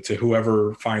apologies to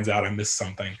whoever finds out I missed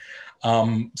something.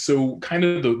 So kind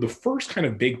of the first kind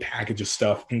of big package of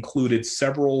stuff included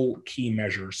several key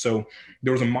measures. So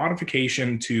there was a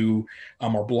modification to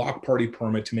our block party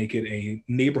permit to make it a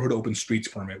neighborhood open streets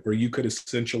permit, where you could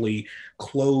essentially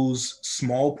close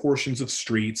small portions of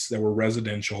streets that were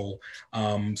residential,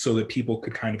 so that people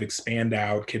could kind of expand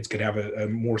out. Kids could have a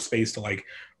more space to like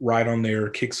ride on their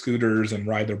kick scooters and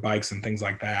ride their bikes and things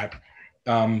like that.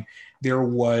 There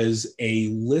was a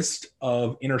list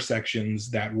of intersections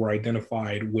that were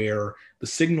identified where the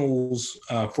signals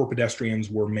for pedestrians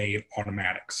were made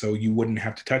automatic. So you wouldn't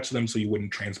have to touch them, so you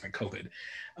wouldn't transmit COVID.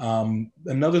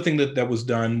 Another thing that was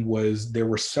done was there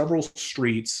were several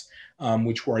streets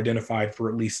which were identified for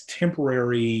at least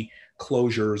temporary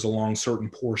closures along certain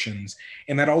portions.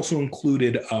 And that also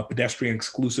included pedestrian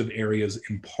exclusive areas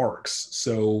in parks.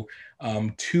 So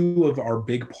two of our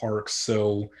big parks,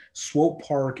 so Swope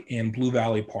Park and Blue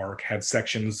Valley Park, had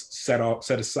sections set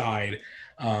aside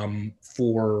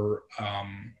for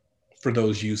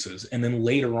those uses. And then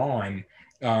later on,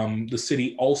 the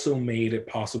city also made it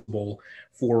possible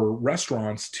for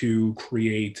restaurants to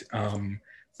create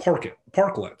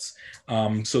parklets,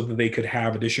 so that they could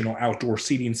have additional outdoor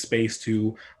seating space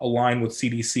to align with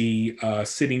CDC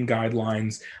sitting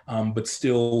guidelines, but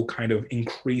still kind of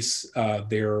increase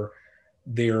their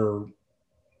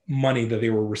money that they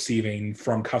were receiving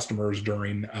from customers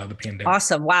during the pandemic.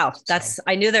 Awesome. Wow.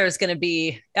 I knew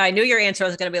I knew your answer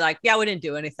was going to be like, yeah, we didn't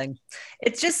do anything.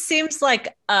 It just seems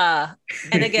like, and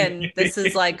again, this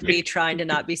is like me trying to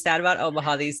not be sad about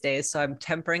Omaha these days. So I'm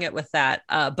tempering it with that.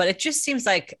 But it just seems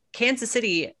like Kansas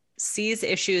City sees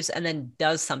issues and then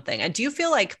does something. And do you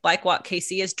feel like Bike Walk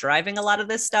KC is driving a lot of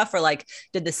this stuff, or like,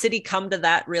 did the city come to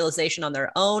that realization on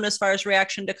their own as far as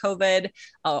reaction to COVID,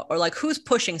 or like who's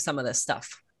pushing some of this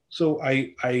stuff? So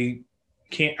I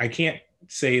can't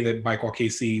say that Bike Walk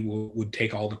KC would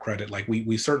take all the credit. Like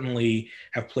we certainly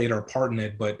have played our part in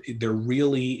it, but there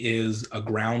really is a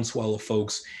groundswell of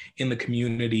folks in the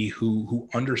community who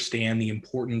understand the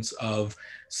importance of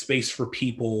space for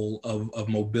people, of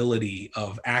mobility,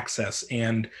 of access,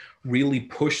 and really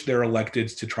push their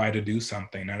electeds to try to do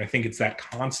something. And I think it's that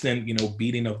constant,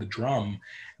 beating of the drum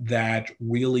that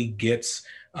really gets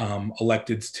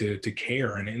electeds to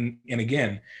care. And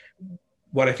again,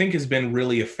 what I think has been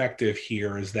really effective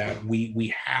here is that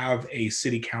we have a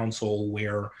city council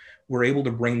where we're able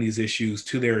to bring these issues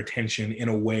to their attention in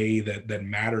a way that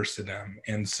matters to them.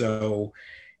 And so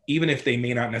even if they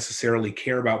may not necessarily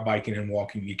care about biking and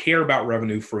walking, you care about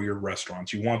revenue for your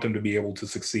restaurants. You want them to be able to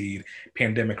succeed,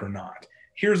 pandemic or not.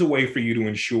 Here's a way for you to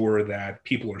ensure that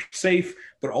people are safe,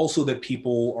 but also that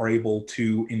people are able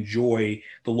to enjoy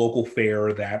the local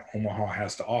fare that Omaha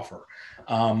has to offer.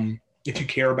 If you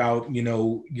care about,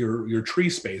 your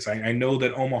tree space, I know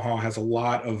that Omaha has a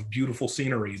lot of beautiful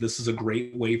scenery. This is a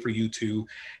great way for you to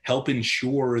help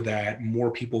ensure that more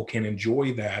people can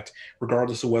enjoy that,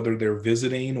 regardless of whether they're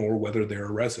visiting or whether they're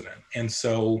a resident. And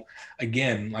so,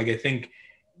 again, like I think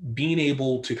being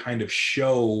able to kind of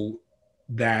show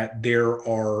that there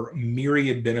are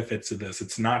myriad benefits to this.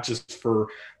 It's not just for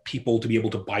people to be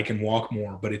able to bike and walk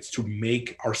more, but it's to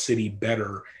make our city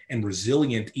better and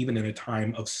resilient, even in a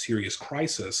time of serious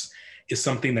crisis, is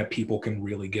something that people can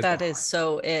really get behind. That is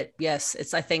so it. Yes.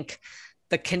 It's, I think,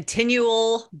 the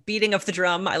continual beating of the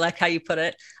drum. I like how you put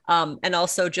it. And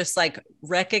also just like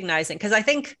recognizing, because I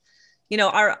think,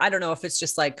 I don't know if it's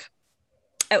just like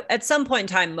at some point in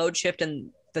time, mode shift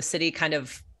in the city kind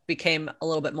of became a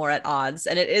little bit more at odds.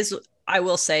 And it is, I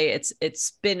will say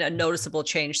it's been a noticeable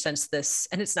change since this,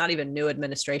 and it's not even new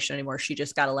administration anymore. She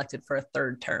just got elected for a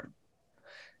third term.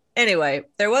 Anyway,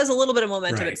 there was a little bit of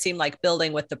momentum, right. It seemed like,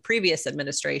 building with the previous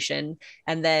administration.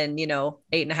 And then,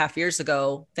 8.5 years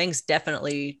ago, things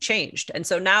definitely changed. And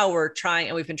so now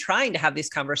we've been trying to have these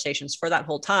conversations for that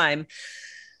whole time.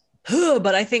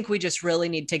 But I think we just really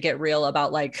need to get real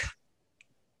about like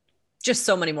just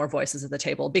so many more voices at the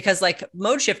table, because like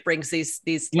Mode Shift brings these,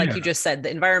 like you just said,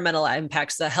 the environmental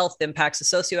impacts, the health impacts, the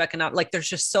socioeconomic, like there's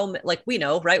just so many, like we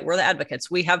know, right? We're the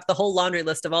advocates. We have the whole laundry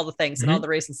list of all the things and all the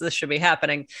reasons this should be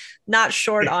happening, not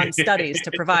short on studies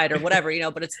to provide or whatever,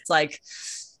 but it's like,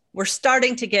 we're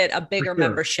starting to get a bigger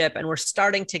membership and we're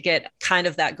starting to get kind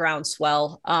of that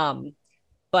groundswell.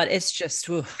 But it's just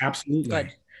absolutely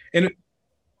good. And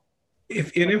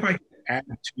if I add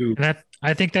to that,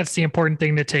 I think that's the important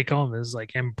thing to take home is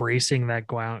like embracing that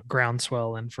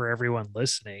groundswell, and for everyone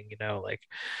listening, like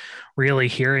really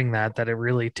hearing that it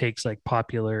really takes like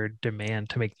popular demand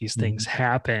to make these things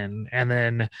happen, and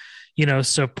then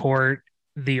support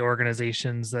the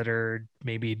organizations that are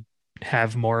maybe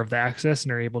have more of the access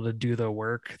and are able to do the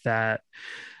work that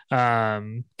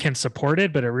can support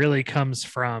it, but it really comes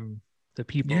from the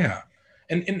people. Yeah.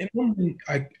 And one thing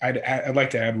I'd like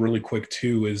to add really quick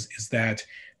too is that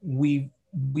we've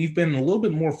been a little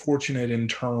bit more fortunate in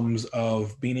terms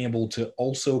of being able to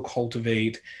also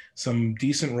cultivate some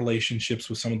decent relationships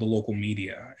with some of the local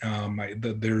media.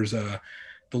 There's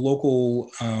the local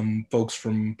folks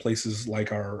from places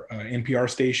like our NPR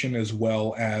station, as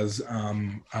well as a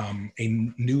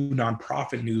new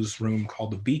nonprofit newsroom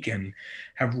called The Beacon,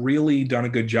 have really done a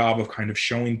good job of kind of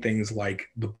showing things like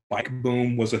the bike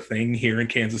boom was a thing here in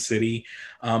Kansas City,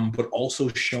 but also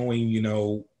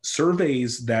showing,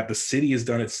 surveys that the city has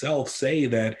done itself say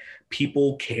that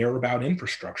people care about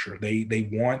infrastructure. They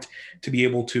want to be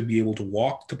able to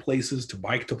walk to places, to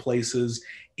bike to places.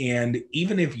 And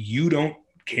even if you don't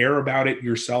care about it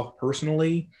yourself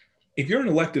personally, if you're an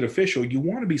elected official, you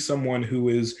want to be someone who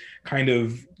is kind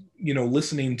of,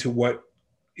 listening to what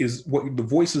the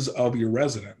voices of your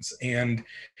residents. And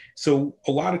so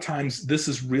a lot of times this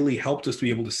has really helped us to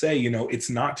be able to say, it's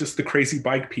not just the crazy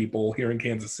bike people here in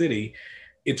Kansas City.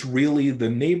 It's really the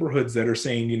neighborhoods that are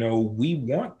saying, we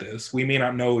want this. We may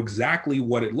not know exactly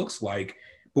what it looks like,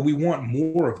 but we want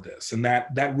more of this. And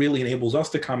that really enables us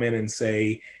to come in and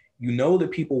say, that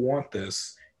people want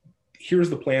this. Here's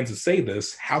the plans to say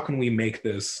this. How can we make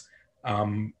this? How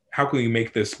can we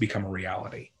make this become a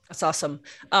reality? That's awesome.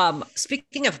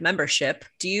 Speaking of membership,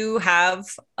 do you have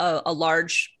a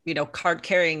large, card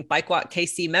carrying Bike Walk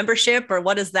KC membership, or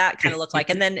what does that kind of look like?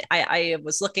 And then I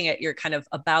was looking at your kind of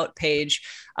about page.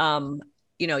 You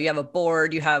have a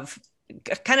board. You have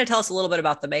kind of tell us a little bit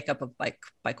about the makeup of Bike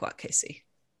Walk KC.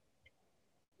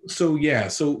 So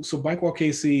Bike Walk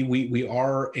KC, we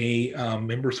are a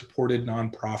member supported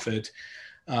nonprofit.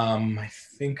 I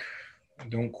think,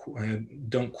 don't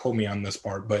quote me on this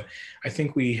part, but I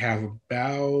think we have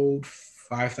about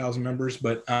 5,000 members.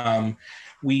 But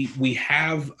we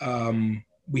have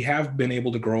been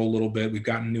able to grow a little bit. We've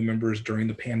gotten new members during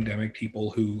the pandemic,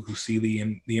 people who see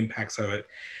the impacts of it.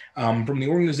 From the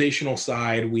organizational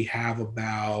side, we have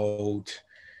about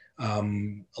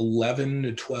 11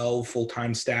 to 12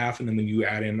 full-time staff. And then when you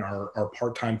add in our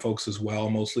part-time folks as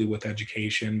well, mostly with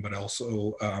education, but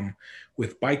also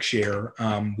with Bike Share,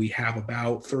 we have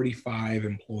about 35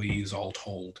 employees all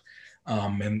told.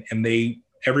 And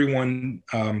everyone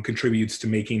contributes to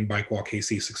making Bike Walk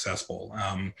KC successful.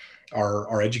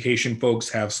 Our education folks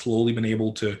have slowly been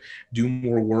able to do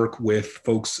more work with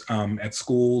folks at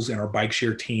schools, and our Bike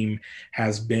Share team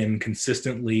has been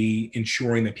consistently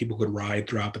ensuring that people could ride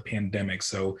throughout the pandemic.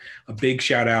 So a big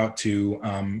shout out to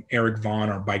Eric Vaughn,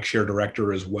 our Bike Share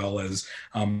director, as well as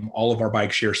all of our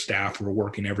Bike Share staff who are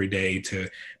working every day to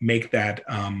make that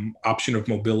option of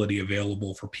mobility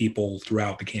available for people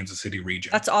throughout the Kansas City region.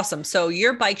 That's awesome. So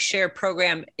your Bike Share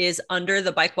program is under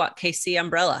the Bike Walk KC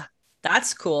umbrella.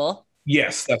 That's cool.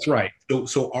 Yes, that's right.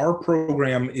 So our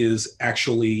program is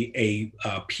actually a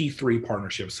P3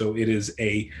 partnership. So it is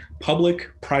a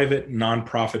public-private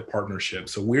nonprofit partnership.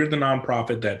 So we're the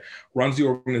nonprofit that runs the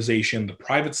organization. The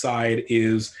private side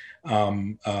is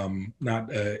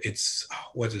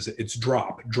it's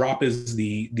Drop. Drop is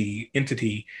the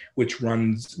entity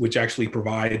which actually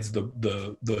provides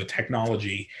the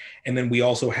technology. And then we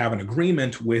also have an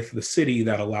agreement with the city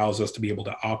that allows us to be able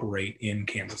to operate in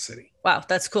Kansas City. Wow,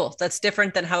 that's cool. That's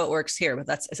different than how it works here, but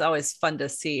it's always fun to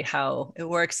see how it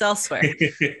works elsewhere.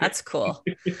 That's cool.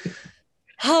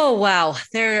 Oh, wow.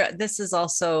 This is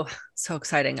also so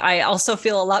exciting. I also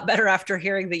feel a lot better after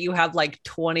hearing that you have like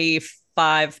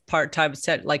 25 part-time,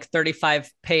 like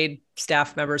 35 paid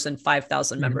staff members and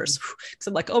 5,000 members. Because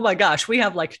I'm like, oh my gosh, we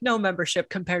have like no membership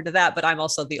compared to that, but I'm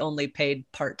also the only paid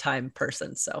part-time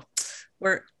person. So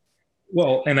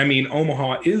well, and I mean,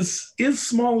 Omaha is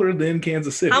smaller than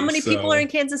Kansas City. How many people are in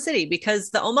Kansas City? Because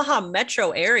the Omaha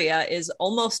metro area is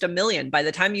almost 1 million. By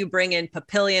the time you bring in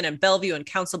Papillion and Bellevue and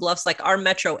Council Bluffs, like our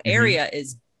metro area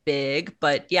is big,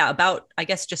 but yeah, about, I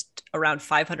guess, just around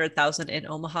 500,000 in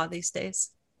Omaha these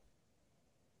days.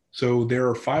 So there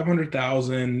are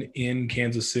 500,000 in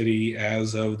Kansas City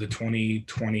as of the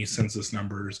 2020 census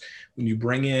numbers. When you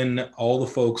bring in all the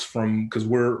folks from, because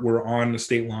we're on the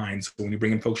state lines, so when you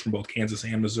bring in folks from both Kansas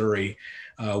and Missouri,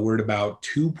 we're at about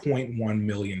 2.1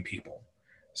 million people.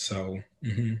 So,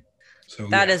 so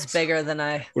that yeah, is bigger than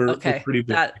we're okay. pretty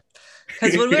big.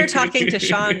 Because when we were talking to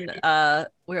Sean,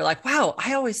 we were like, wow,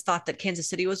 I always thought that Kansas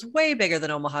City was way bigger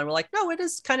than Omaha. And we're like, no, it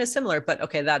is kind of similar, but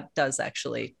okay, that does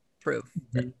actually prove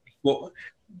that. Well,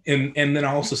 and then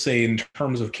I also say in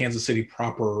terms of Kansas City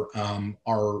proper,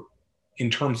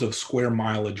 in terms of square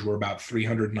mileage, we're about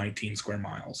 319 square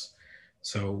miles.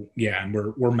 So yeah, and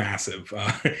we're massive.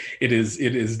 It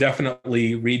is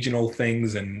definitely regional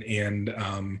things and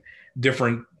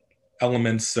different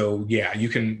elements. So yeah, you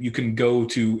can go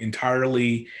to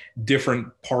entirely different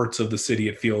parts of the city.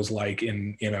 It feels like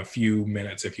in a few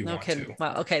minutes if you want to.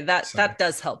 Wow. Okay, that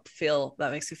does help feel.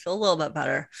 That makes me feel a little bit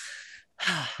better.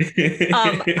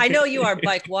 I know you are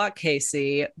Bike Walk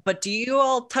KC, but do you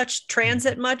all touch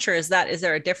transit much, or is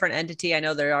there a different entity? I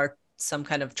know there are some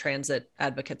kind of transit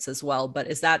advocates as well, but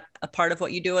is that a part of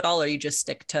what you do at all, or you just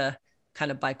stick to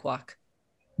kind of Bike Walk?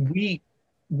 We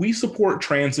support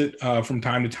transit from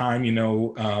time to time.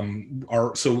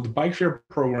 So the bike share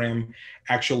program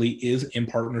actually is in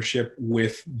partnership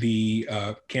with the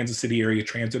Kansas City Area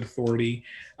Transit Authority.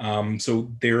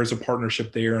 So there is a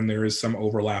partnership there, and there is some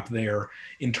overlap there.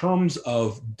 In terms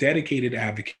of dedicated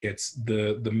advocates,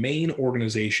 the main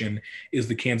organization is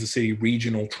the Kansas City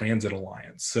Regional Transit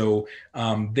Alliance. So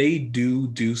they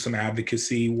do some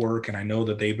advocacy work, and I know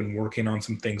that they've been working on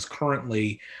some things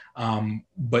currently.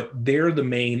 But they're the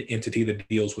main entity that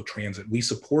deals with transit. We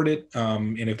support it.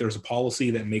 And if there's a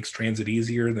policy that makes transit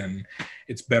easier, then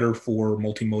it's better for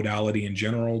multimodality in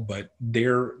general, but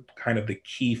they're kind of the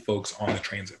key folks on the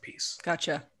transit piece.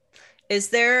 Gotcha. Is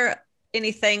there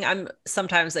anything,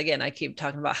 sometimes, again, I keep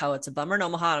talking about how it's a bummer in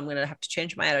Omaha, I'm going to have to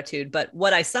change my attitude, but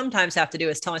what I sometimes have to do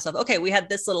is tell myself, okay, we had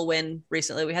this little win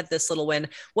recently. We had this little win.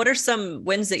 What are some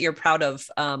wins that you're proud of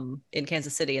in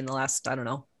Kansas City in the last, I don't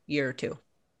know, year or two?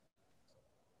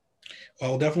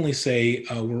 I'll definitely say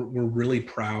we're really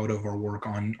proud of our work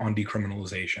on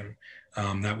decriminalization.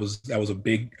 That was a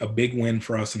big win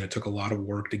for us, and it took a lot of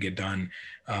work to get done.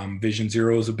 Vision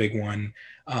Zero is a big one.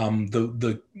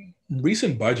 The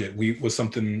recent budget was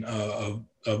something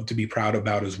to be proud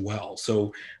about as well.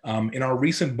 So in our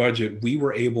recent budget, we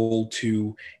were able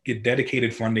to get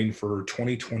dedicated funding for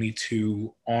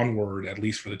 2022 onward, at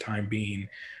least for the time being.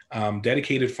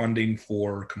 Dedicated funding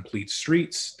for Complete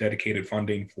Streets, dedicated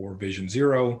funding for Vision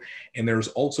Zero, and there's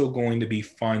also going to be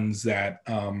funds that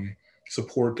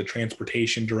support the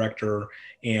transportation director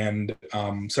and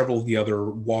several of the other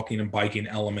walking and biking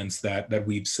elements that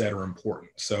we've said are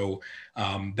important. So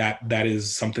that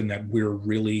is something that we're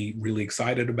really, really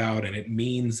excited about, and it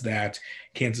means that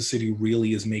Kansas City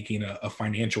really is making a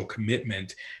financial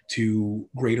commitment to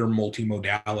greater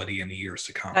multimodality in the years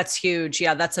to come. That's huge.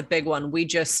 Yeah, that's a big one. We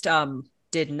just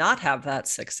did not have that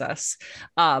success,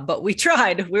 but we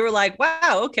tried. We were like,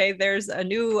 wow, okay, there's a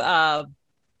new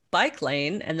bike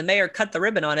lane, and the mayor cut the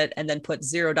ribbon on it and then put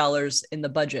 $0 in the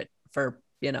budget for,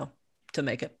 to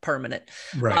make it permanent.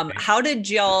 Right. How did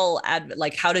y'all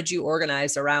how did you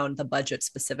organize around the budget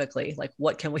specifically? Like,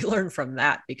 what can we learn from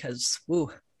that? Because,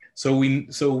 woo. So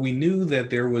we knew that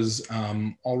there was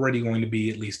already going to be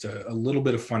at least a little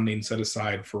bit of funding set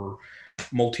aside for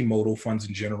multimodal funds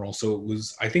in general. So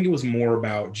I think it was more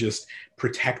about just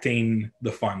protecting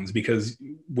the funds, because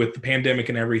with the pandemic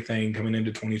and everything coming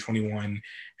into 2021,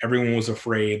 everyone was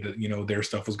afraid that, their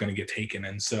stuff was going to get taken.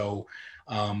 And so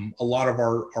a lot of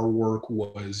our work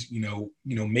was,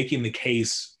 making the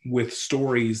case with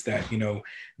stories that,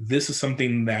 this is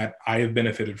something that I have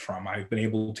benefited from. I've been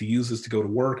able to use this to go to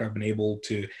work. I've been able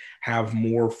to have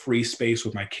more free space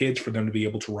with my kids for them to be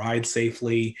able to ride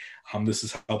safely. This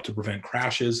has helped to prevent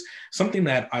crashes. Something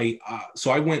that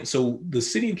so the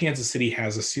city of Kansas City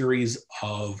has a series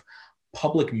of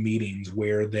public meetings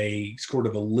where they sort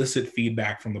of elicit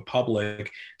feedback from the public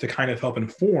to kind of help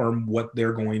inform what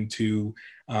they're going to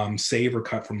save or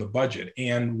cut from the budget.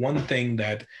 And one thing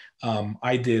that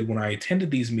I did when I attended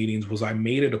these meetings was I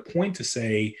made it a point to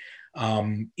say,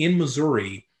 in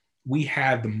Missouri, we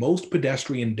had the most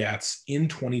pedestrian deaths in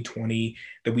 2020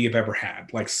 that we have ever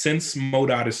had. Like, since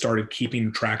MoDOT has started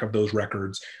keeping track of those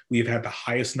records, we have had the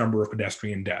highest number of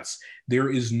pedestrian deaths. There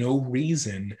is no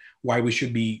reason why we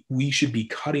should be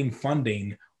cutting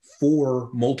funding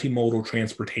for multimodal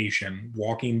transportation,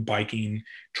 walking, biking,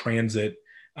 transit,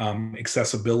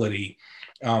 accessibility.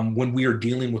 when we are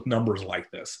dealing with numbers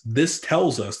like this. This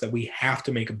tells us that we have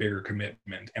to make a bigger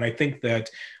commitment. And I think that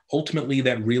ultimately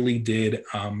that really did,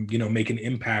 make an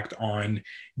impact on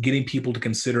getting people to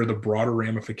consider the broader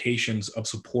ramifications of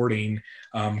supporting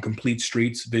Complete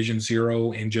Streets, Vision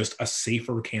Zero, and just a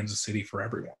safer Kansas City for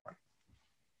everyone.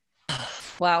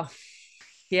 Wow.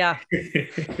 Yeah.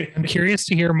 I'm curious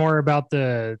to hear more about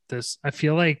this. I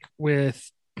feel like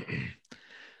with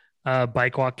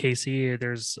Bike Walk KC,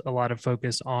 there's a lot of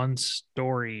focus on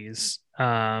stories,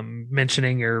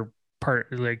 mentioning your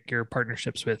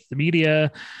partnerships with the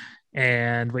media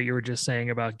and what you were just saying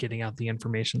about getting out the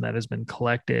information that has been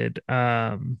collected.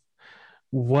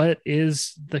 What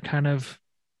is the kind of,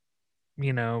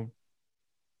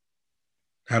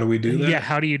 how do we do that? Yeah,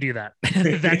 how do you do that?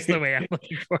 That's the way I'm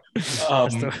looking for.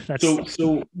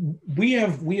 So we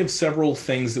have several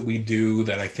things that we do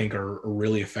that I think are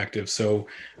really effective. So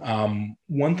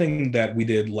one thing that we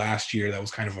did last year that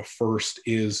was kind of a first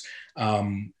is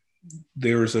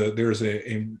there's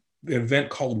an event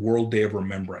called World Day of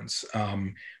Remembrance,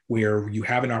 where you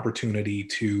have an opportunity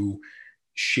to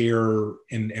share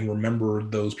and remember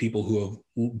those people who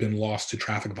have been lost to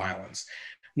traffic violence.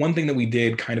 One thing that we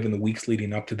did kind of in the weeks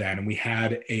leading up to that, and we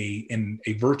had a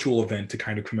virtual event to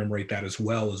kind of commemorate that as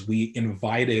well, is we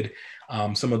invited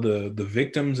some of the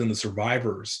victims and the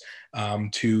survivors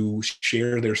to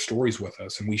share their stories with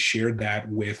us. And we shared that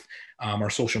with our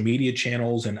social media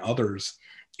channels and others.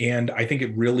 And I think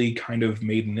it really kind of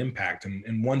made an impact.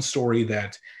 And one story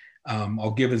that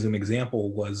I'll give as an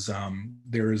example was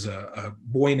there is a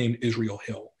boy named Israel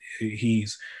Hill.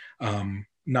 He's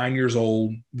 9 years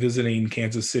old, visiting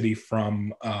Kansas City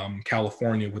from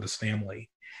California with his family.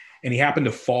 And he happened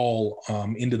to fall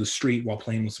into the street while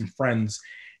playing with some friends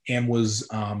and was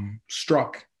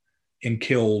struck and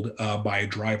killed by a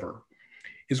driver.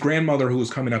 His grandmother, who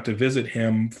was coming up to visit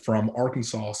him from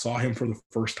Arkansas, saw him for the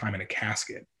first time in a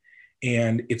casket.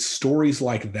 And it's stories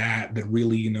like that that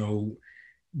really,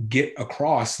 get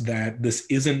across that this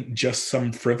isn't just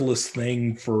some frivolous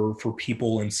thing for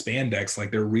people in spandex. Like,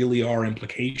 there really are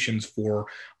implications for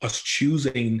us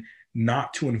choosing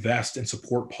not to invest and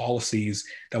support policies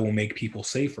that will make people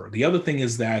safer. The other thing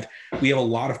is that we have a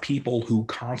lot of people who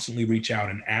constantly reach out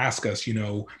and ask us,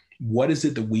 what is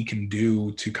it that we can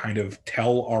do to kind of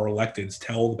tell our electeds,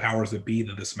 tell the powers that be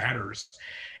that this matters?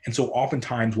 And so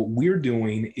oftentimes what we're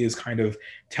doing is kind of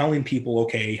telling people,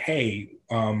 okay, hey,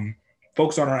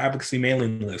 folks on our advocacy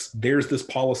mailing list, there's this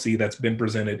policy that's been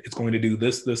presented. It's going to do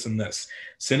this, this, and this.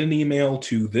 Send an email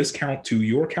to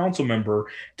your council member,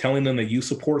 telling them that you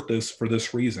support this for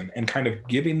this reason, and kind of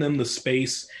giving them the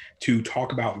space to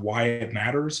talk about why it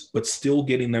matters, but still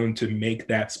getting them to make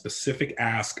that specific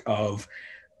ask of,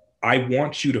 I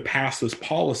want you to pass this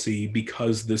policy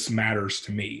because this matters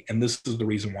to me, and this is the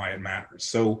reason why it matters.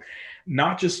 So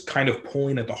not just kind of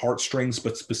pulling at the heartstrings,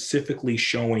 but specifically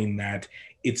showing that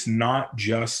it's not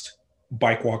just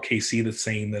Bike Walk KC that's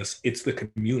saying this, it's the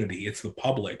community, it's the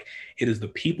public, it is the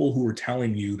people who are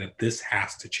telling you that this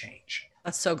has to change.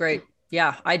 That's so great.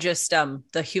 Yeah, I just,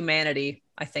 the humanity,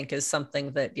 I think, is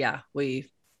something that, we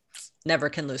never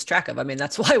can lose track of. I mean,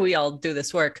 that's why we all do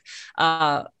this work.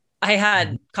 I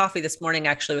had coffee this morning,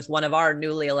 actually, with one of our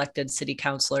newly elected city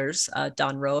councilors,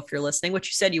 Don Rowe, if you're listening, which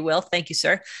you said you will. Thank you,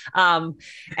 sir. And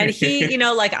he,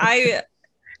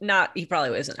 he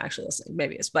probably isn't actually listening.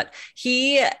 Maybe he is, but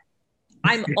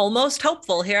I'm almost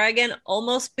hopeful here again,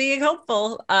 almost being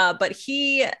hopeful. But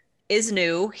he is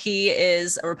new. He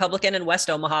is a Republican in West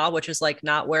Omaha, which is like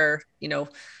not where,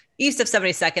 east of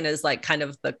 72nd is like kind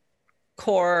of the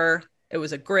core. It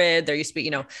was a grid. There used to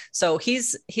be, so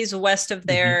he's west of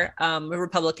there, a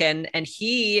Republican, and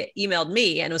he emailed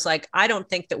me and was like, I don't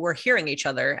think that we're hearing each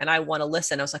other, and I want to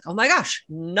listen. I was like, oh my gosh,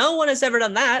 no one has ever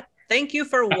done that. Thank you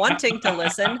for wanting to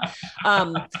listen.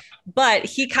 But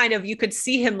he kind of, you could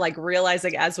see him like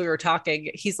realizing as we were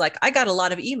talking, he's like, I got a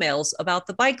lot of emails about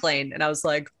the bike lane. And I was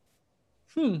like,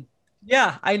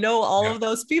 yeah, I know all of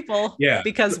those people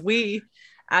because we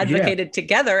advocated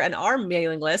together and our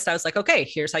mailing list. I was like, okay,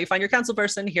 here's how you find your council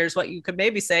person. Here's what you could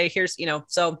maybe say. Here's,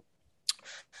 so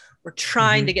we're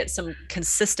trying to get some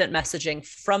consistent messaging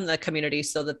from the community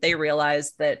so that they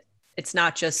realize that it's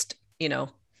not just,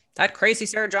 that crazy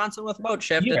Sarah Johnson with Mode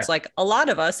Shift. It's like a lot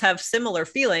of us have similar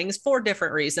feelings for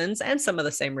different reasons and some of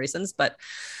the same reasons, but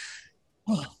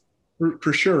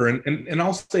For sure. And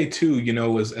I'll say too,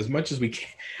 as much as we can,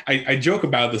 I joke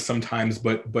about this sometimes,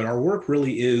 but our work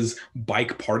really is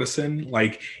bike partisan.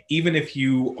 Like, even if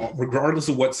you, regardless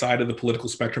of what side of the political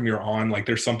spectrum you're on, like,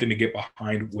 there's something to get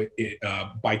behind with it,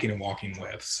 biking and walking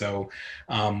with. So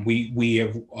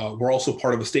we're also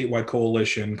part of a statewide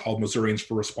coalition called Missourians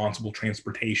for Responsible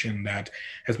Transportation that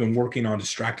has been working on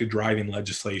distracted driving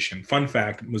legislation. Fun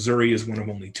fact, Missouri is one of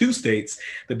only 2 states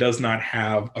that does not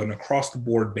have an across the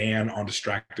board ban on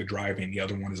distracted driving. The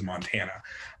other one is Montana.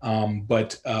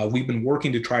 But we've been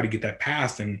working to try to get that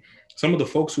passed. And some of the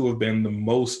folks who have been the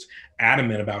most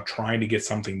adamant about trying to get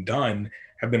something done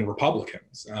have been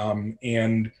Republicans.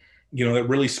 And that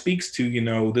really speaks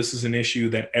to, this is an issue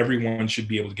that everyone should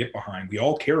be able to get behind. We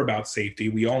all care about safety.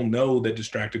 We all know that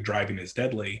distracted driving is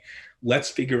deadly. Let's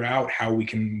figure out how we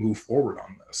can move forward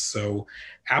on this. So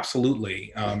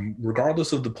absolutely,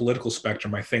 regardless of the political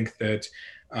spectrum, I think that,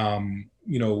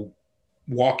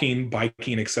 walking,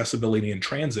 biking, accessibility, and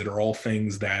transit are all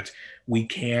things that we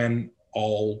can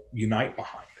all unite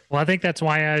behind. Well, I think that's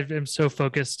why I am so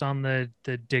focused on the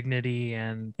dignity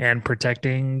and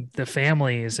protecting the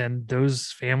families, and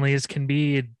those families can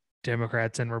be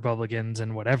Democrats and Republicans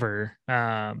and whatever.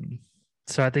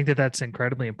 So I think that that's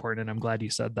incredibly important, and I'm glad you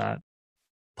said that.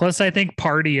 Plus, I think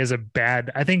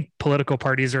I think political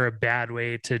parties are a bad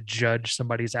way to judge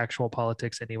somebody's actual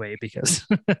politics anyway, because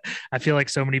I feel like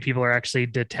so many people are actually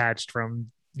detached from,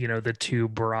 the 2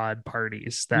 broad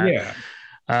parties that,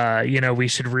 we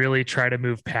should really try to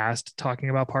move past talking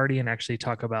about party and actually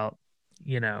talk about,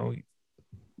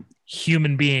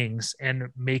 human beings and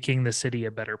making the city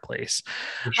a better place.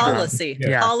 Policy,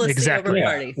 policy exactly. over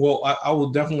party. Well, I will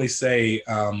definitely say,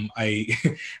 I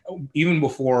even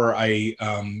before I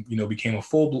became a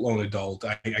full-blown adult,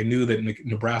 I knew that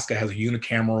Nebraska has a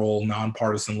unicameral,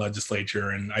 nonpartisan legislature,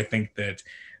 and I think that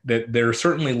there are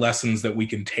certainly lessons that we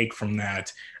can take from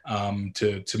that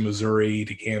to Missouri,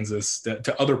 to Kansas,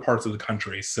 to other parts of the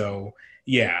country. So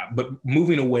yeah, but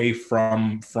moving away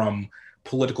from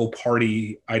political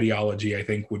party ideology, I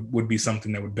think would be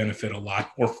something that would benefit a lot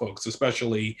more folks,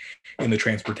 especially in the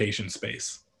transportation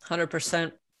space.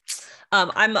 100%.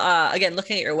 I'm again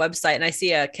looking at your website, and I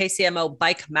see a KCMO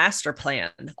bike master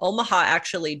plan. Omaha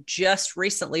actually just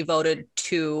recently voted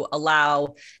to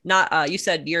allow, you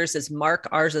said yours is MARC,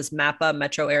 ours is MAPA,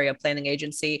 Metro Area Planning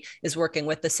Agency, is working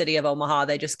with the city of Omaha.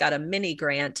 They just got a mini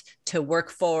grant to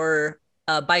work for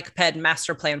a bike ped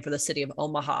master plan for the city of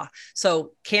Omaha.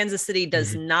 So Kansas City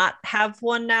does not have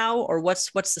one now, or what's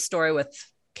the story with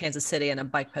Kansas City and a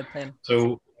bike ped plan?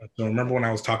 So remember when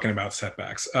I was talking about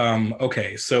setbacks?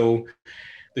 Okay, so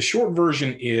the short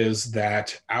version is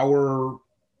that our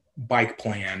bike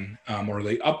plan, or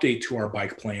the update to our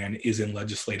bike plan, is in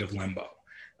legislative limbo.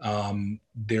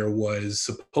 There was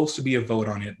supposed to be a vote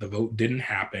on it. The vote didn't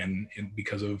happen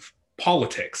because of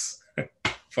politics,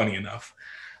 funny enough.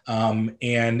 And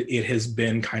it has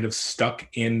been kind of stuck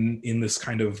in this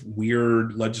kind of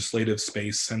weird legislative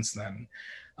space since then.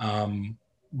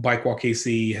 Bike Walk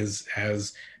KC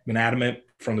has been adamant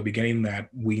from the beginning that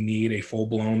we need a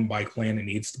full-blown bike plan. It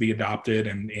needs to be adopted,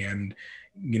 and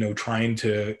trying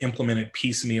to implement it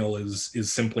piecemeal is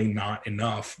simply not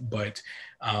enough. But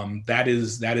that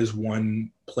is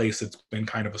one place that's been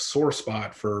kind of a sore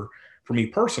spot for me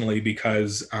personally,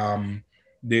 because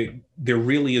there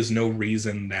really is no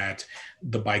reason that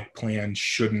the bike plan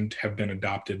shouldn't have been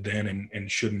adopted then and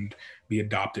shouldn't be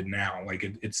adopted now. Like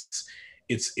it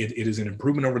is an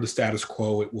improvement over the status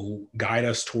quo. It will guide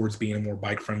us towards being a more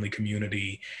bike-friendly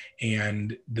community.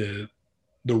 And the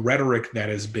rhetoric that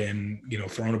has been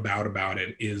thrown about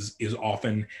it is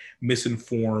often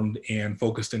misinformed and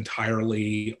focused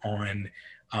entirely on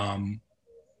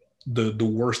the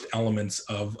worst elements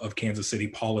of Kansas City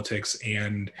politics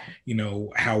and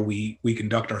how we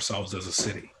conduct ourselves as a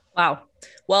city. Wow.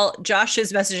 Well, Josh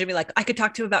is messaging me like, I could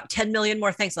talk to you about 10 million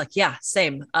more things. Like, yeah,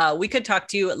 same. We could talk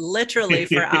to you literally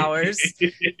for hours,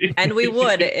 and we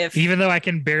would, if even though I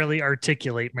can barely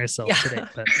articulate myself today.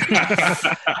 But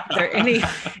are there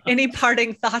any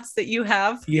parting thoughts that you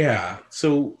have? Yeah.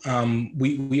 So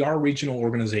we are a regional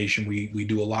organization. We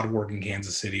do a lot of work in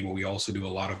Kansas City, but we also do a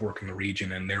lot of work in the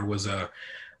region. And there was a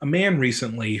man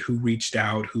recently who reached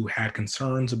out who had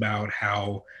concerns about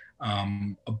how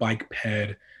a bike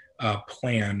ped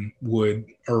plan would,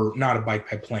 or not a bike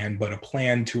ped plan, but a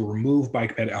plan to remove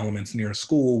bike ped elements near a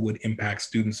school would impact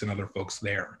students and other folks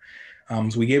there.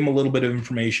 So we gave him a little bit of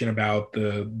information about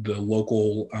the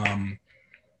local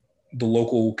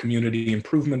community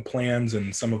improvement plans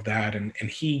and some of that, and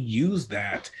he used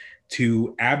that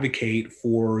to advocate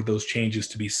for those changes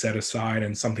to be set aside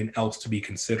and something else to be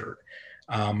considered.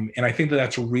 And I think that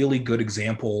that's a really good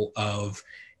example of,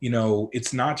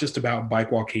 it's not just about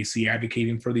Bike Walk KC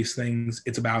advocating for these things.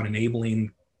 It's about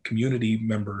enabling community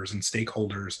members and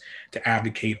stakeholders to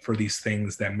advocate for these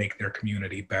things that make their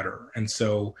community better. And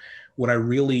so what I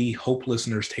really hope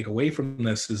listeners take away from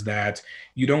this is that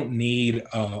you don't need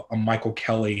a Michael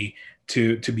Kelly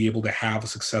to be able to have a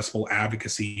successful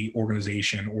advocacy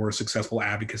organization or a successful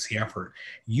advocacy effort.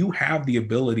 You have the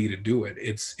ability to do it.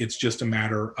 It's just a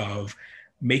matter of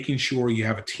making sure you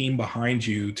have a team behind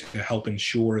you to help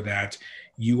ensure that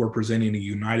you are presenting a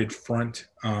united front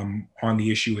on the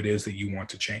issue it is that you want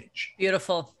to change.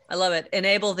 Beautiful. I love it.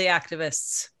 Enable the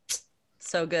activists.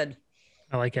 So good.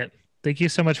 I like it. Thank you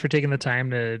so much for taking the time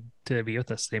to be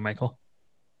with us today, Michael.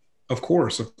 Of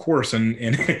course. And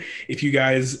if you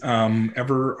guys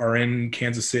ever are in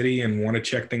Kansas City and want to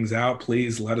check things out,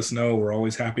 please let us know. We're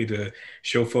always happy to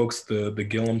show folks the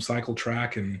Gillum cycle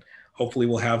track, and hopefully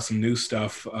we'll have some new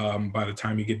stuff by the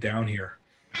time you get down here.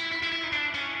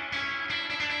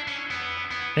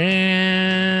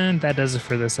 And that does it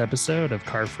for this episode of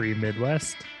Car Free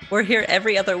Midwest. We're here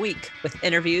every other week with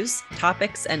interviews,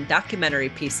 topics, and documentary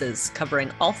pieces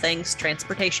covering all things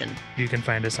transportation. You can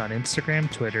find us on Instagram,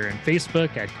 Twitter, and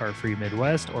Facebook at Car Free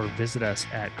Midwest, or visit us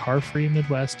at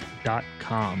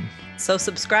carfreemidwest.com. So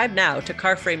subscribe now to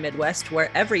Car Free Midwest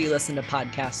wherever you listen to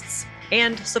podcasts,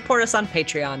 and support us on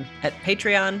Patreon at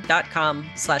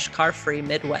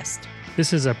patreon.com/carfreemidwest.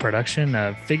 This is a production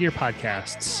of Figure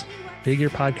Podcasts.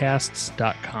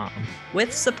 figurepodcasts.com.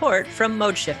 With support from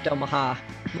ModeShift Omaha,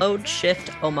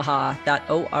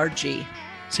 modeshiftomaha.org.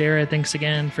 Sarah, thanks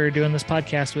again for doing this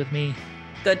podcast with me.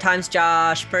 Good times,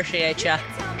 Josh. Appreciate ya.